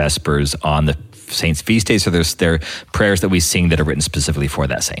Matins and Vespers on the saint's feast days. So they're prayers that we sing that are written specifically for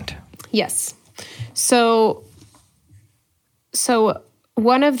that saint. Yes. So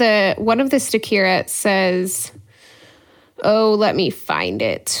one of the Stichera says, oh, let me find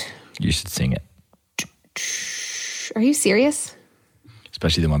it. You should sing it. Are you serious?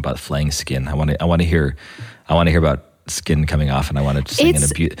 Especially the one about flaying skin. I want to hear about skin coming off, and I wanted to sing in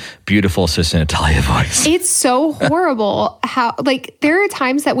a beautiful Sister Natalia voice. It's so horrible how, like, there are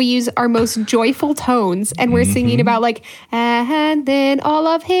times that we use our most joyful tones and we're singing about, like, and then all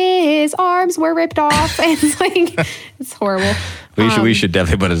of his arms were ripped off. And it's like, it's horrible. We should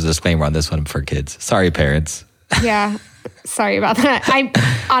definitely put a disclaimer on this one for kids. Sorry, parents. Yeah. Sorry about that. I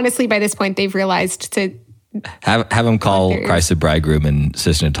honestly, by this point, they've realized to have them call Christ the bridegroom, and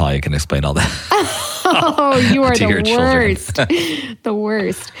Sister Natalia can explain all that. Oh, you are the worst. The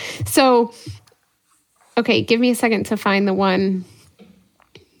worst. So, okay, give me a second to find the one.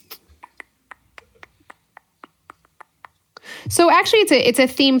 So actually, it's a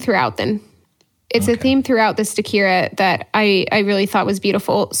theme throughout then. It's a theme throughout the Stichera that I really thought was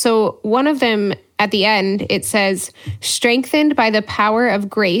beautiful. So one of them at the end, it says, strengthened by the power of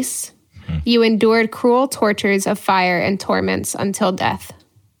grace, you endured cruel tortures of fire and torments until death.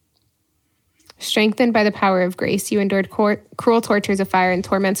 Strengthened by the power of grace, you endured cruel tortures of fire and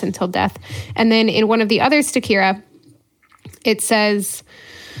torments until death. And then in one of the other Stichera, it says,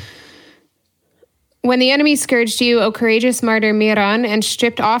 When the enemy scourged you, O courageous martyr Miran, and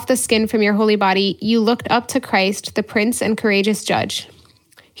stripped off the skin from your holy body, you looked up to Christ, the Prince and courageous Judge.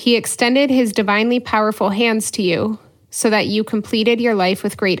 He extended his divinely powerful hands to you so that you completed your life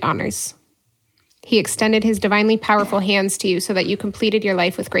with great honors. He extended his divinely powerful hands to you so that you completed your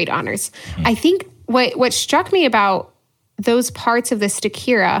life with great honors. I think what struck me about those parts of the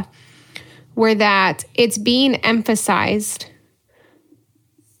Stichira were that it's being emphasized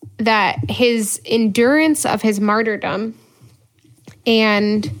that his endurance of his martyrdom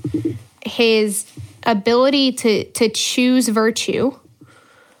and his ability to choose virtue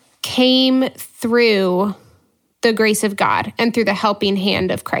came through the grace of God and through the helping hand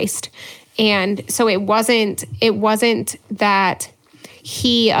of Christ. And so it wasn't that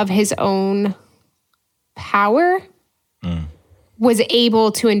he of his own power was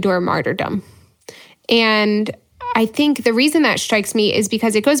able to endure martyrdom. And I think the reason that strikes me is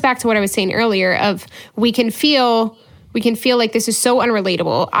because it goes back to what I was saying earlier of we can feel like this is so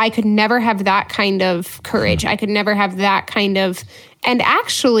unrelatable. I could never have that kind of courage. I could never have that kind of, and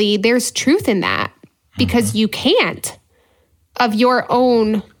actually there's truth in that because you can't of your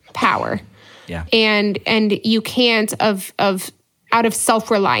own power. Yeah. And you can't of out of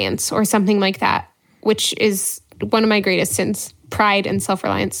self-reliance or something like that, which is one of my greatest sins, pride and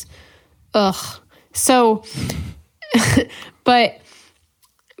self-reliance. Ugh. So, but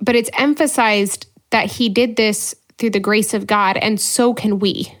it's emphasized that he did this through the grace of God, and so can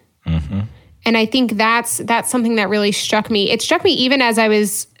we. And I think that's something that really struck me. It struck me even as I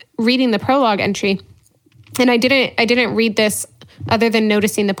was reading the prologue entry, and I didn't read this other than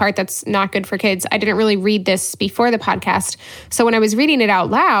noticing the part that's not good for kids. I didn't really read this before the podcast. So when I was reading it out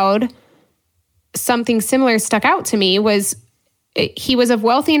loud, something similar stuck out to me was he was of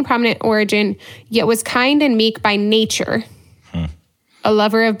wealthy and prominent origin, yet was kind and meek by nature, a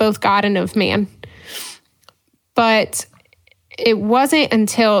lover of both God and of man. But it wasn't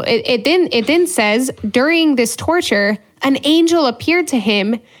until it then says during this torture, an angel appeared to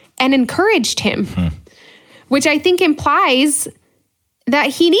him and encouraged him, which I think implies that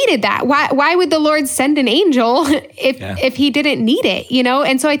he needed that. Why would the Lord send an angel if he didn't need it, you know?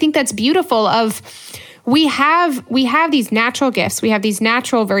 And so I think that's beautiful of we have these natural gifts. We have these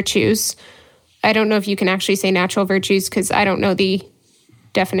natural virtues. I don't know if you can actually say natural virtues because I don't know the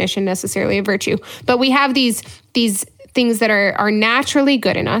definition necessarily of virtue, but we have these things that are naturally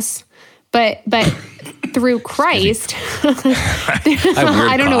good in us, but through Christ,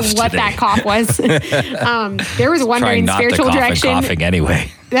 I don't know what that cough was. There was one in spiritual direction. Coughing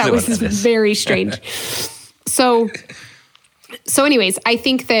anyway. That was very strange. So anyways, I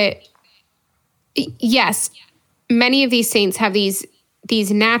think that yes, many of these saints have these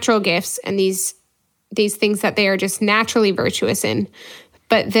natural gifts and these things that they are just naturally virtuous in,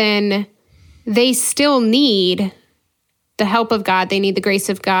 but then they still need the help of God. They need the grace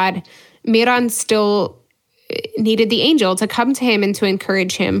of God. Miran still needed the angel to come to him and to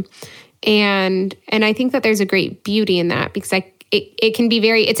encourage him. And I think that there's a great beauty in that because it can be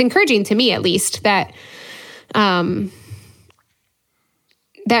it's encouraging to me at least that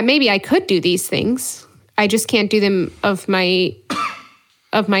that maybe I could do these things. I just can't do them of my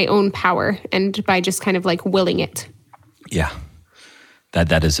own power and by just kind of like willing it. Yeah.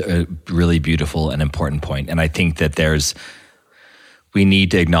 That is a really beautiful and important point. And I think that we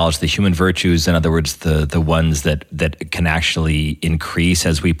need to acknowledge the human virtues, in other words, the ones that can actually increase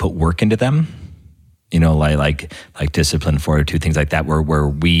as we put work into them. You know, like discipline, fortitude, things like that, where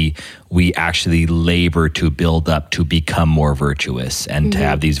we actually labor to build up to become more virtuous and to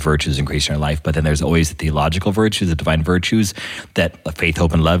have these virtues increase in our life. But then there's always the theological virtues, the divine virtues, that faith,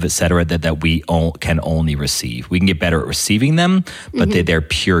 hope, and love, et cetera, that we can only receive. We can get better at receiving them, but they're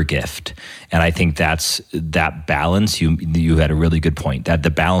pure gift. And I think that balance, you had a really good point, that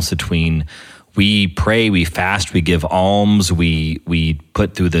the balance between we pray, we fast, we give alms, we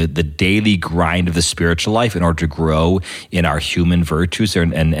put through the daily grind of the spiritual life in order to grow in our human virtues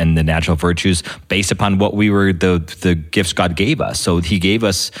and the natural virtues based upon what we were, the gifts God gave us. So he gave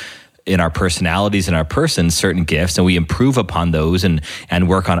us in our personalities and our persons certain gifts, and we improve upon those and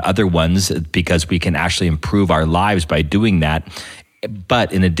work on other ones because we can actually improve our lives by doing that.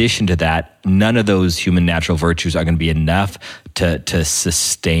 But in addition to that, none of those human natural virtues are going to be enough to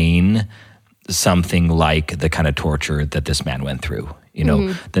sustain something like the kind of torture that this man went through. You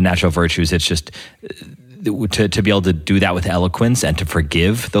know, the natural virtues, it's just to be able to do that with eloquence and to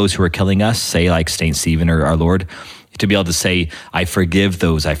forgive those who are killing us, say like St. Stephen or our Lord, to be able to say, I forgive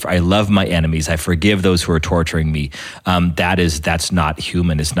those, I love my enemies, I forgive those who are torturing me. That's not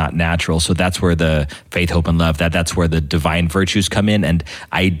human, it's not natural. So that's where the faith, hope, and love, that's where the divine virtues come in. And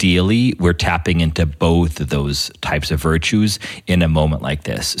ideally, we're tapping into both of those types of virtues in a moment like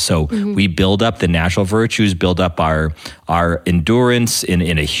this. So we build up the natural virtues, build up our endurance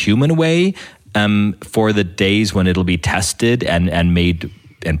in a human way, for the days when it'll be tested and made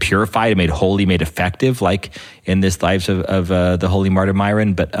and purified and made holy, made effective, like in this lives of the holy martyr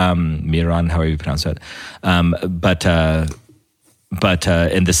Myron, Miron, however you pronounce it. But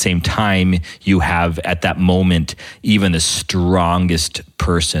in the same time, you have at that moment, even the strongest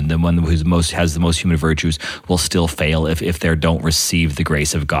person, the one who has the most human virtues, will still fail if they don't receive the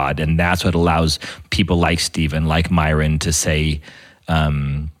grace of God. And that's what allows people like Stephen, like Myron, to say,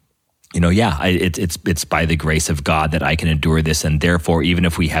 it's by the grace of God that I can endure this. And therefore, even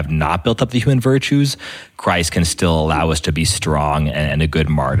if we have not built up the human virtues, Christ can still allow us to be strong and a good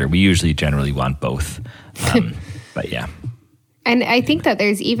martyr. We usually generally want both. But yeah. And I think that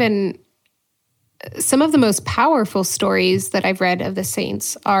there's even some of the most powerful stories that I've read of the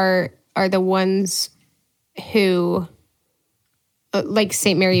saints are the ones who, like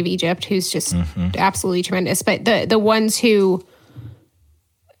Saint Mary of Egypt, who's just absolutely tremendous, but the ones who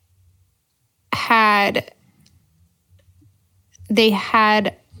had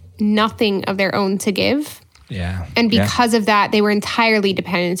nothing of their own to give. Yeah. And because of that, they were entirely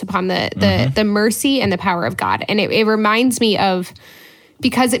dependent upon the mercy and the power of God. And it reminds me of,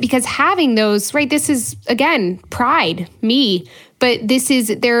 because having those, right, this is, again, pride, me, but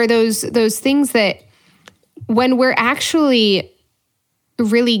there are those things that when we're actually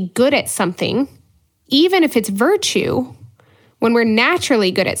really good at something, even if it's virtue, when we're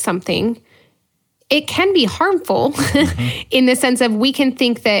naturally good at something, it can be harmful in the sense of we can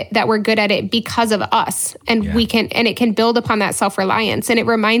think that we're good at it because of us, and it can build upon that self-reliance. And it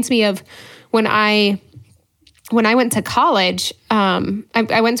reminds me of when I went to college,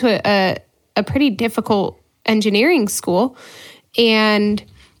 I went to a pretty difficult engineering school, and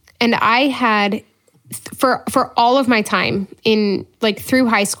I had for all of my time through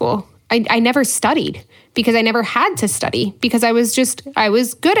high school, I never studied, because I never had to study, because I was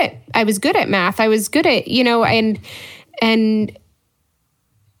good at math. I was good at, and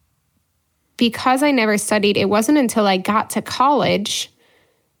because I never studied, it wasn't until I got to college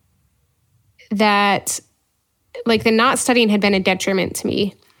that the not studying had been a detriment to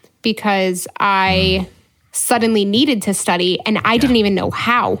me, because I suddenly needed to study and I didn't even know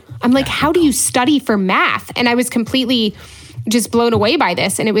how. I'm like, how do you study for math? And I was completely just blown away by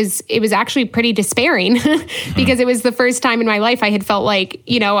this. And it was actually pretty despairing because it was the first time in my life I had felt like,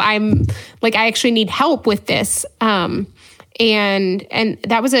 I'm like, I actually need help with this. And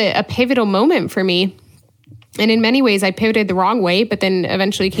that was a pivotal moment for me. And in many ways I pivoted the wrong way, but then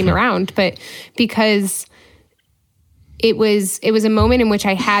eventually came around. But because it was a moment in which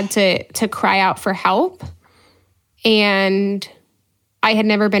I had to cry out for help. And I had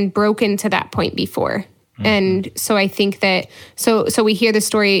never been broken to that point before. And so I think that, so we hear the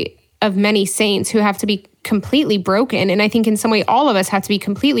story of many saints who have to be completely broken. And I think in some way, all of us have to be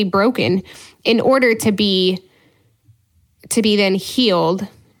completely broken in order to be then healed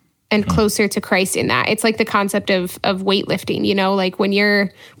and closer to Christ in that. It's like the concept of weightlifting, like when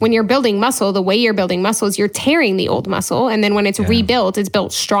you're building muscle, the way you're building muscle is you're tearing the old muscle. And then when it's rebuilt, it's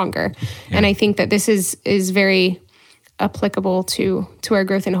built stronger. Yeah. And I think that this is very applicable to our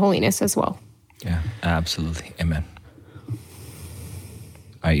growth in holiness as well. Yeah, absolutely. Amen. All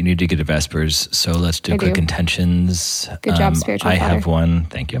right, you need to get to Vespers, so let's do quick intentions. Good job, spiritual I father. have one.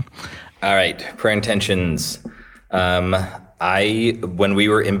 Thank you. All right, prayer intentions. When we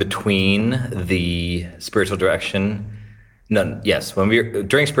were in between the spiritual direction,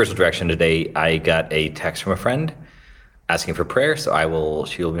 during spiritual direction today, I got a text from a friend asking for prayer, so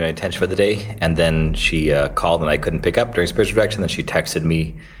she will be my intention for the day. And then she called and I couldn't pick up during spiritual direction. Then she texted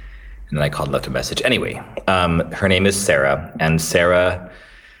me, and then I called and left a message. Anyway, her name is Sarah, and Sarah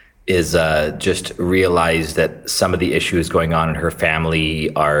is just realized that some of the issues going on in her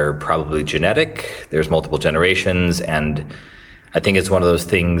family are probably genetic. There's multiple generations, and I think it's one of those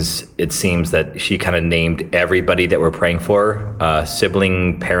things, it seems that she kind of named everybody that we're praying for,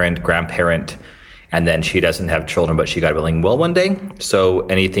 sibling, parent, grandparent, and then she doesn't have children, but she got a bilingual one day. So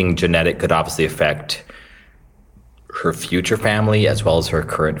anything genetic could obviously affect her future family as well as her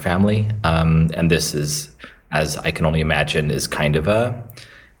current family. And this is, as I can only imagine, is kind of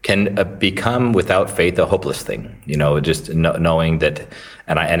can become without faith a hopeless thing, just knowing that,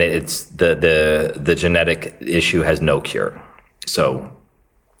 it's the genetic issue has no cure. So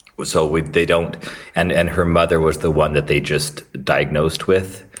they don't, and her mother was the one that they just diagnosed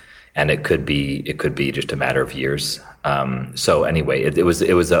with, and it could be just a matter of years. So anyway, it was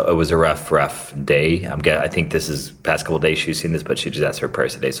a rough day. I think this is past couple of days she's seen this, but she just asked for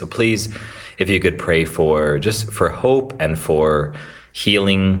prayers today. So please, if you could pray for hope and for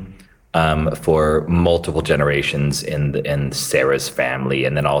healing, for multiple generations in Sarah's family,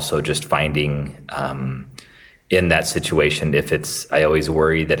 and then also just finding in that situation, I always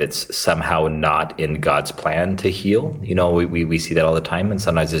worry that it's somehow not in God's plan to heal. We see that all the time, and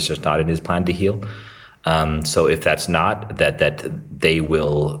sometimes it's just not in his plan to heal. So if that's not, that they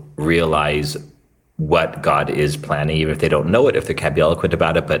will realize what God is planning, even if they don't know it, if they can't be eloquent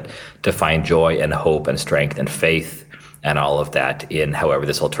about it, but to find joy and hope and strength and faith and all of that in however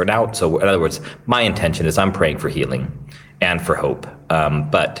this will turn out. So in other words, my intention is I'm praying for healing and for hope.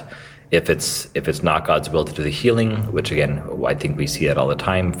 But if it's not God's will to do the healing, which again, I think we see that all the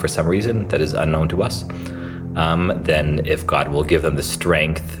time for some reason that is unknown to us, then if God will give them the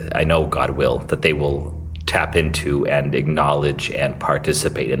strength, I know God will, that they will tap into and acknowledge and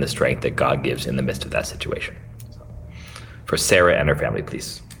participate in the strength that God gives in the midst of that situation. So, for Sarah and her family,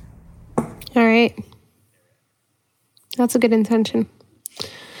 please. All right. That's a good intention.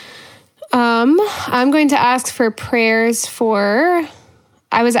 I'm going to ask for prayers for...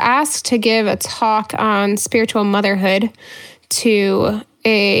 I was asked to give a talk on spiritual motherhood to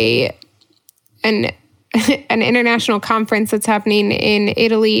an international conference that's happening in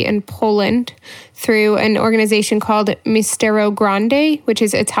Italy and Poland through an organization called Mistero Grande, which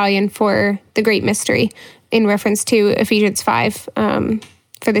is Italian for the Great Mystery, in reference to Ephesians 5.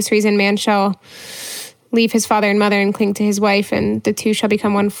 For this reason, man shall leave his father and mother and cling to his wife, and the two shall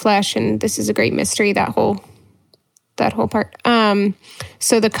become one flesh. And this is a great mystery, that whole part.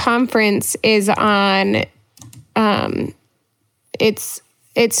 So the conference is on, it's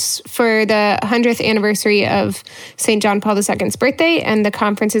for the 100th anniversary of St. John Paul II's birthday, and the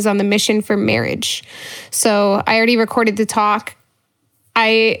conference is on the mission for marriage. So I already recorded the talk.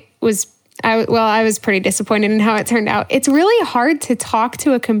 I was pretty disappointed in how it turned out. It's really hard to talk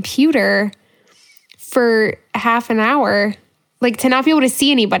to a computer for half an hour, like to not be able to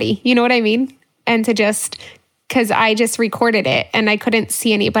see anybody, you know what I mean? And to because I just recorded it and I couldn't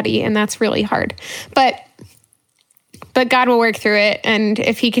see anybody, and that's really hard. But God will work through it, and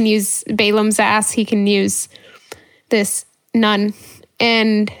if he can use Balaam's ass, he can use this nun.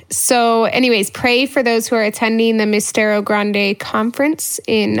 And so anyways, pray for those who are attending the Mistero Grande conference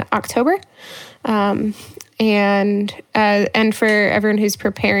in October, and for everyone who's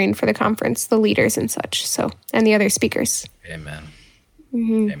preparing for the conference, the leaders and such, and the other speakers. Amen.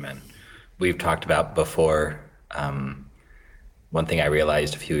 Mm-hmm. Amen. We've talked about before, one thing I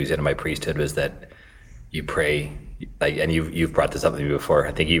realized a few years into my priesthood was that you pray, and you've brought this up to me before.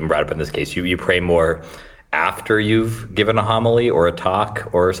 I think you even brought it up in this case. You pray more after you've given a homily or a talk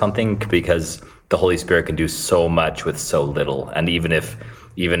or something, because the Holy Spirit can do so much with so little. And even if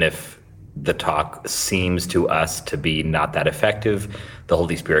the talk seems to us to be not that effective, the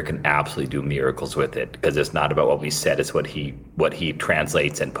Holy Spirit can absolutely do miracles with it, because it's not about what we said, it's what he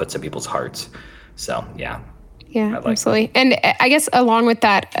translates and puts in people's hearts. So yeah, absolutely. And I guess along with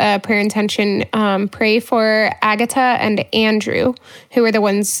that prayer intention, pray for Agatha and Andrew, who are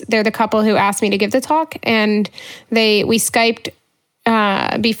they're the couple who asked me to give the talk, and we Skyped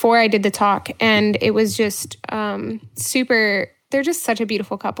before I did the talk, and it was just super. They're just such a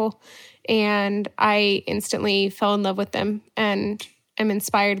beautiful couple, and I instantly fell in love with them and am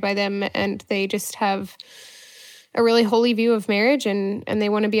inspired by them, and they just have a really holy view of marriage, and they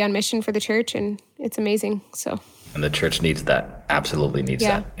want to be on mission for the church, and it's amazing. And the church needs that. Absolutely needs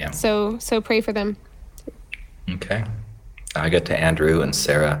that. Yeah. So pray for them. Okay. I get to Andrew and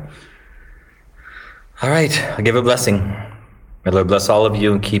Sarah. All right. I'll give a blessing. May the Lord bless all of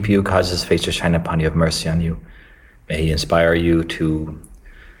you and keep you, cause his face to shine upon you, have mercy on you. May he inspire you to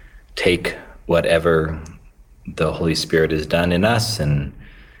take whatever the Holy Spirit has done in us and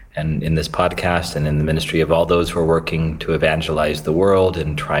in this podcast and in the ministry of all those who are working to evangelize the world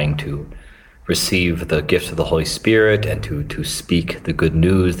and trying to receive the gifts of the Holy Spirit and to speak the good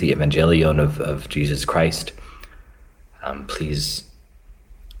news, the evangelion of Jesus Christ. Please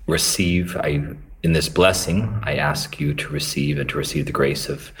receive. In this blessing, I ask you to receive the grace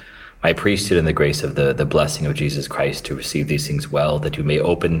of my priesthood and the grace of the blessing of Jesus Christ, to receive these things well, that you may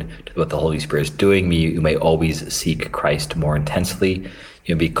open to what the Holy Spirit is doing. You may always seek Christ more intensely.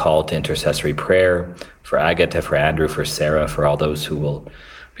 You may be called to intercessory prayer for Agatha, for Andrew, for Sarah, for all those who will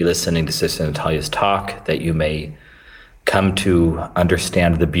be listening to Sister Natalia's talk, that you may come to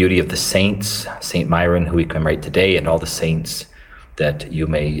understand the beauty of the saints, St. Myron, who we commemorate today, and all the saints that you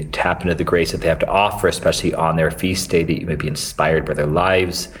may tap into the grace that they have to offer, especially on their feast day, that you may be inspired by their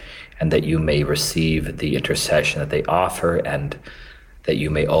lives, and that you may receive the intercession that they offer, and that you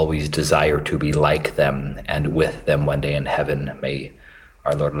may always desire to be like them and with them one day in heaven. May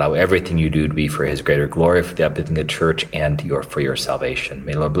our Lord allow everything you do to be for his greater glory, for the uplifting of the church, and for your salvation.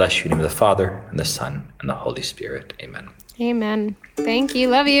 May the Lord bless you in the name of the Father, and the Son, and the Holy Spirit. Amen. Amen. Thank you.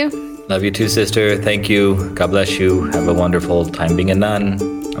 Love you. Love you too, sister. Thank you. God bless you. Have a wonderful time being a nun.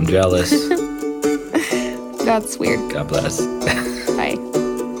 I'm jealous. That's weird. God bless. Bye.